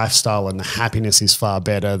the lifestyle and the happiness is far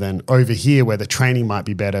better than over here, where the training might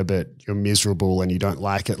be better, but you're miserable and you don't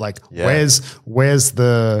like it. Like, where's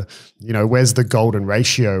the golden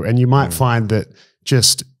ratio? And you might find that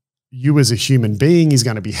just you as a human being is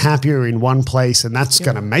going to be happier in one place, and that's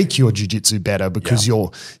going to make your jiu-jitsu better because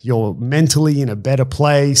you're mentally in a better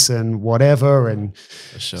place and whatever. And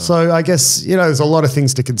so I guess, you know, there's a lot of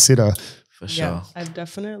things to consider. For sure. Yeah, I've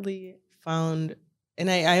definitely found, and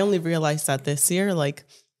I only realized that this year, like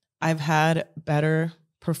I've had better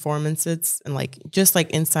performances and like just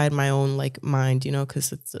like inside my own like mind, you know,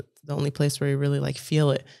 because it's the only place where you really like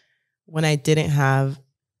feel it. When I didn't have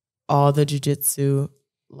all the jiu-jitsu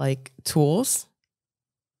like tools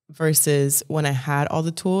versus when I had all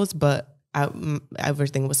the tools, but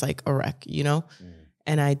everything was like a wreck, you know?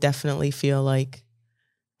 And I definitely feel like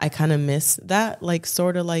I kind of miss that, like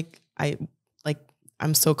sort of like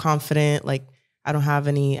I'm so confident, like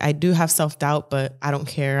I do have self-doubt, but I don't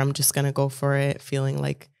care. I'm just going to go for it, feeling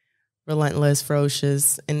like relentless,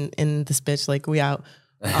 ferocious in this bitch, like we out.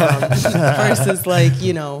 Versus like,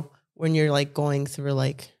 you know, when you're like going through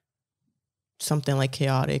like something like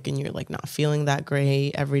chaotic and you're like not feeling that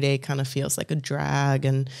great, every day kind of feels like a drag.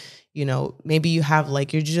 And, you know, maybe you have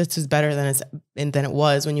like your jiu-jitsu is better than it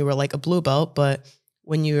was when you were like a blue belt, but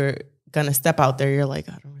when you're going to step out there, you're like,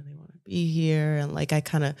 I don't really want to be here. And like, I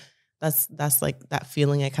kind of, that's like that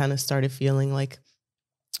feeling I kind of started feeling like,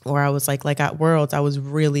 where I was like at Worlds, I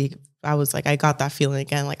got that feeling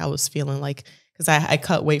again. Like I was feeling like, cause I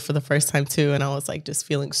cut weight for the first time too. And I was like, just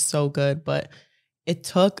feeling so good, but it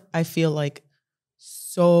took, I feel like,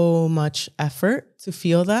 so much effort to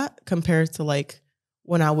feel that compared to like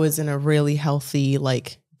when I was in a really healthy,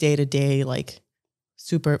 like day to day, like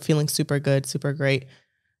feeling super good, super great.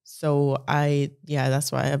 So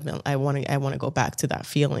that's why I want to go back to that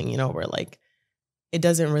feeling, you know, where like, it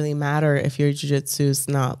doesn't really matter if your jiu-jitsu is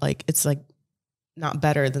not like, it's like not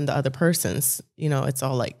better than the other person's, you know, it's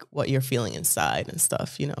all like what you're feeling inside and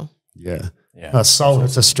stuff, you know? Yeah. Soul,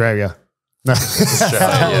 it's Australia. No.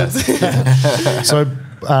 So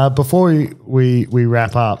before we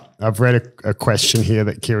wrap up, I've read a question here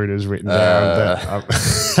that Kieren has written down.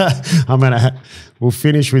 That we'll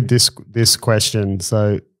finish with this question.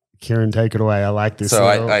 So Kieren, take it away. I like this. So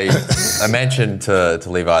I mentioned to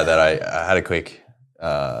Levi that I had a quick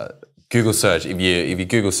Google search. If you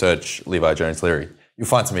Google search Levi Jones Leary, you'll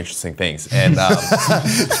find some interesting things. And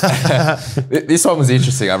this one was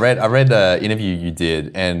interesting. I read an interview you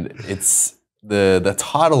did, and it's the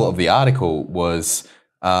title of the article was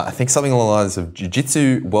I think something along the lines of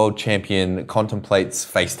Jiu-Jitsu World Champion contemplates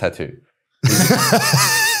face tattoo.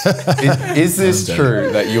 Is this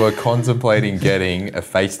true that you are contemplating getting a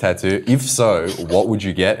face tattoo? If so, what would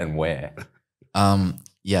you get and where?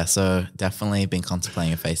 Yeah, so definitely been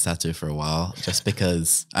contemplating a face tattoo for a while, just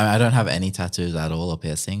because I don't have any tattoos at all or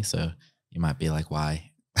piercing. So you might be like,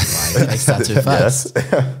 why face tattoo first?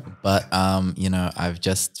 But you know, I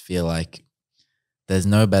just feel like there's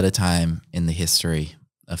no better time in the history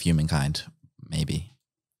of humankind, maybe,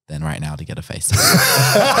 than right now to get a face tattoo.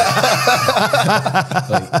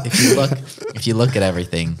 Like, if you look at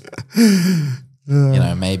everything, you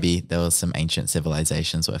know, maybe there was some ancient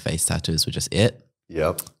civilizations where face tattoos were just it.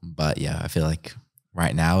 Yep. But yeah, I feel like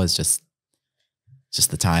right now is just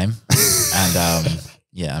the time, and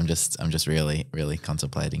yeah, I'm just really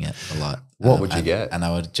contemplating it a lot. What would you get? And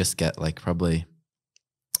I would just get like probably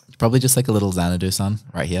just like a little Xanadu sun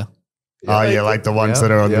right here. Oh yeah, like the ones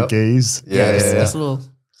that are on the gis. Yeah, just a little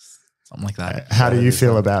something like that. How do you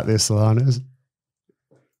feel about this, Alanis?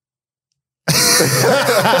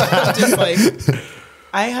 Just like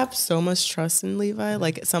I have so much trust in Levi.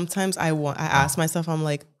 Like sometimes I ask myself, I'm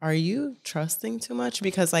like, are you trusting too much?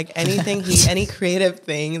 Because like anything any creative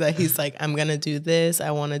thing that he's like, I'm gonna do this,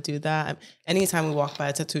 I want to do that. Anytime we walk by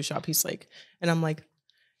a tattoo shop, he's like, and I'm like,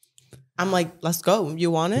 let's go.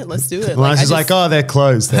 You want it? Let's do it. Well, she's like, oh, they're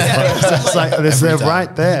closed. It's like they're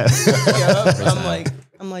right there.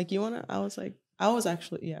 I'm like, you want it? I was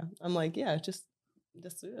actually, yeah. I'm like, yeah, just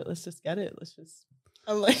do it. Let's just get it.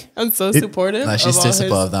 I'm so supportive. No, she's too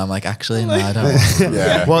supportive. I'm like, actually, no, I don't want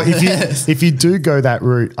yeah. Well, if you do go that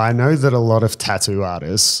route, I know that a lot of tattoo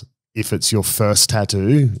artists, if it's your first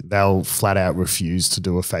tattoo, they'll flat out refuse to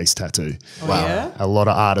do a face tattoo. Oh, wow. Yeah? A lot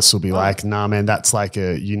of artists will be like, nah, man, that's like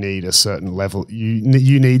you need a certain level. You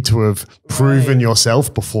need to have proven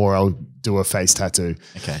yourself before I'll do a face tattoo.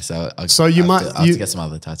 Okay, so I'll have to get some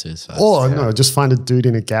other tattoos first. Or no, just find a dude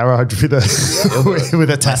in a garage with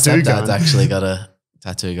a tattoo gun. Dad's actually got a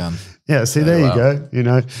tattoo gun. Yeah, see, there you go. You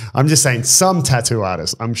know, I'm just saying some tattoo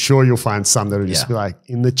artists, I'm sure you'll find some that'll just be like,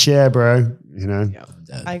 in the chair, bro, you know. Yeah.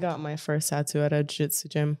 I got my first tattoo at a jiu-jitsu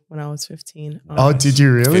gym when I was 15. Oh, did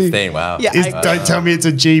you really? 15, wow. Yeah, don't tell me it's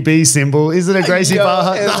a GB symbol. Is it a Gracie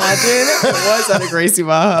Barra? Imagine it was at a Gracie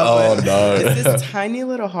Barra. Oh, no. It's this tiny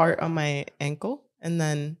little heart on my ankle. And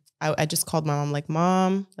then I just called my mom, like,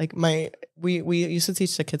 Mom, like we used to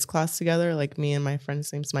teach the kids class together, like me and my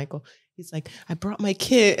friend's name's Michael. He's like, I brought my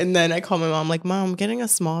kit. And then I called my mom, like, Mom, I'm getting a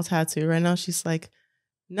small tattoo right now. She's like,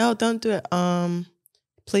 no, don't do it.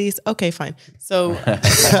 Please. Okay, fine. So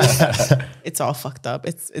it's all fucked up.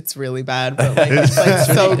 It's really bad, but like, it's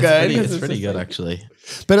like so good. It's pretty good, actually.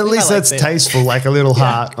 But at least that's tasteful, like a little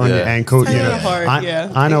heart on your ankle. Tiny little heart,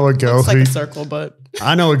 I know a girl who like a circle, but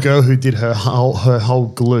I know a girl who did her whole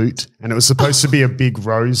glute, and it was supposed to be a big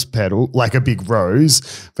rose petal, like a big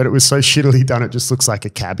rose, but it was so shittily done, it just looks like a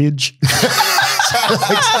cabbage.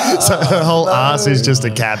 So her whole ass is just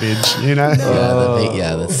a cabbage, you know?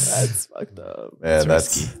 That's fucked up. Yeah,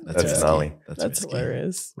 that's gnarly. That's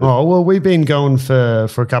hilarious. Oh, well, we've been going for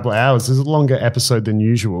a couple of hours. This is a longer episode than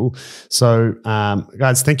usual. So,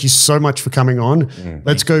 guys, thank you so much for coming on.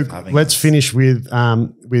 Let's finish with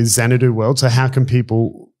Xanadu World. So how can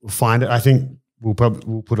people find it? I think we'll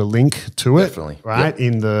put a link to it, right? Yep.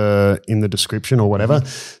 in the description or whatever.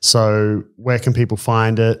 So where can people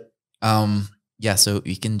find it? Yeah, so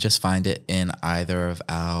you can just find it in either of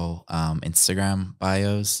our Instagram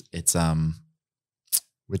bios. It's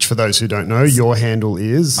which, for those who don't know, your handle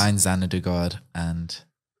is? Mine's Xanadu God, and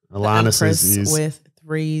Alanis is with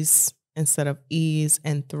 3s instead of E's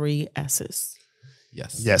and 3 S's.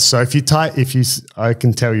 Yes. So I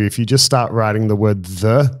can tell you, if you just start writing the word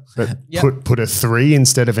but put a 3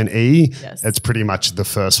 instead of an E, it's pretty much the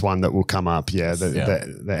first one that will come up. Yeah,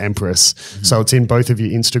 the Empress. Mm-hmm. So it's in both of your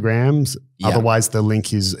Instagrams. Yeah. Otherwise, the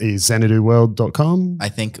link is xanaduworld.com. I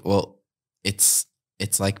think, it's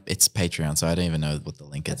Patreon, so I don't even know what the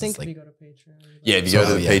link is. I think if you go to Patreon. Yeah, if you go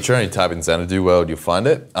to the Patreon, you type in Xanadu World, you'll find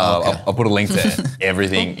it. I'll put a link there.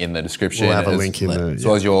 Everything in the description. We'll have a link in there. As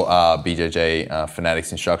well as your BJJ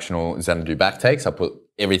Fanatics Instructional Xanadu back takes. I'll put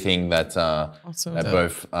everything that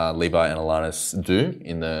both Levi and Alanis do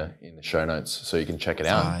in the show notes, so you can check it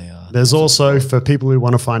out. There's also, for people who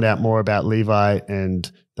want to find out more about Levi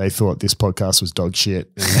and they thought this podcast was dog shit,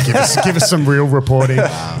 and give us some real reporting.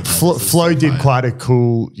 Flo did quite a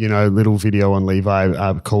cool, little video on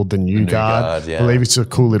Levi called The New Guard. I believe it's a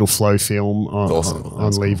cool little FloFilm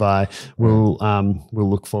on Levi. Cool. We'll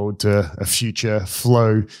look forward to a future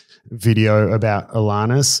Flo video about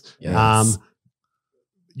Alanis. Yes.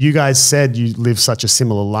 You guys said you live such a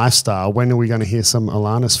similar lifestyle. When are we going to hear some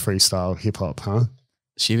Alanis freestyle hip hop, huh?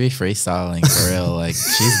 She be freestyling for real. Like,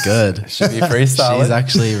 she's good. She be freestyling. She's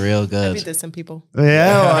actually real good. I be dissing people.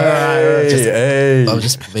 Yeah. I'll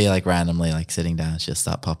just be like randomly like sitting down. She'll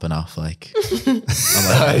start popping off like,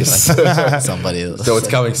 nice. Like somebody. So it's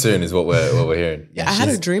coming soon is what we're hearing. Yeah, I had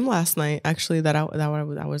a dream last night actually that I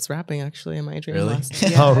was rapping actually in my dream. Really? Last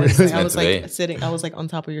night. Yeah, oh, really? I was like sitting. I was like on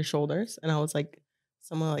top of your shoulders, and I was like,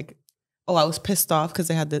 someone like. Oh, I was pissed off because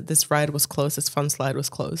they had this ride was closed. This fun slide was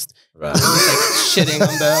closed. Right. I was like shitting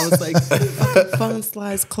on that. I was like, fun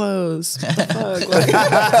slide's closed. What the fuck? Like,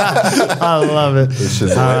 I love it.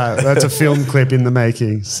 That's a film clip in the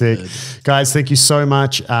making. Sick. Good. Guys, thank you so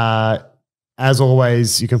much. As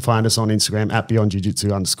always, you can find us on Instagram at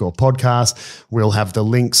BeyondJujitsu_podcast. We'll have the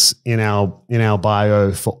links in our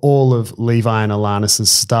bio for all of Levi and Alanis'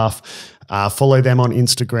 stuff. Follow them on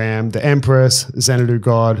Instagram, The Empress, Xanadu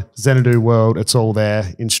God, Xanadu World. It's all there.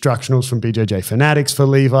 Instructionals from BJJ Fanatics for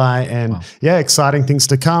Levi. And exciting things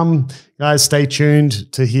to come. Guys, stay tuned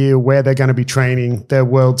to hear where they're going to be training, their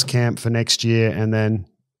Worlds camp for next year, and then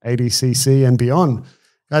ADCC and beyond.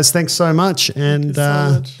 Guys, thanks so much. And Thank you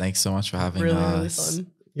so much. Thanks so much for having Really us. fun.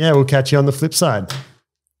 yeah, we'll catch you on the flip side.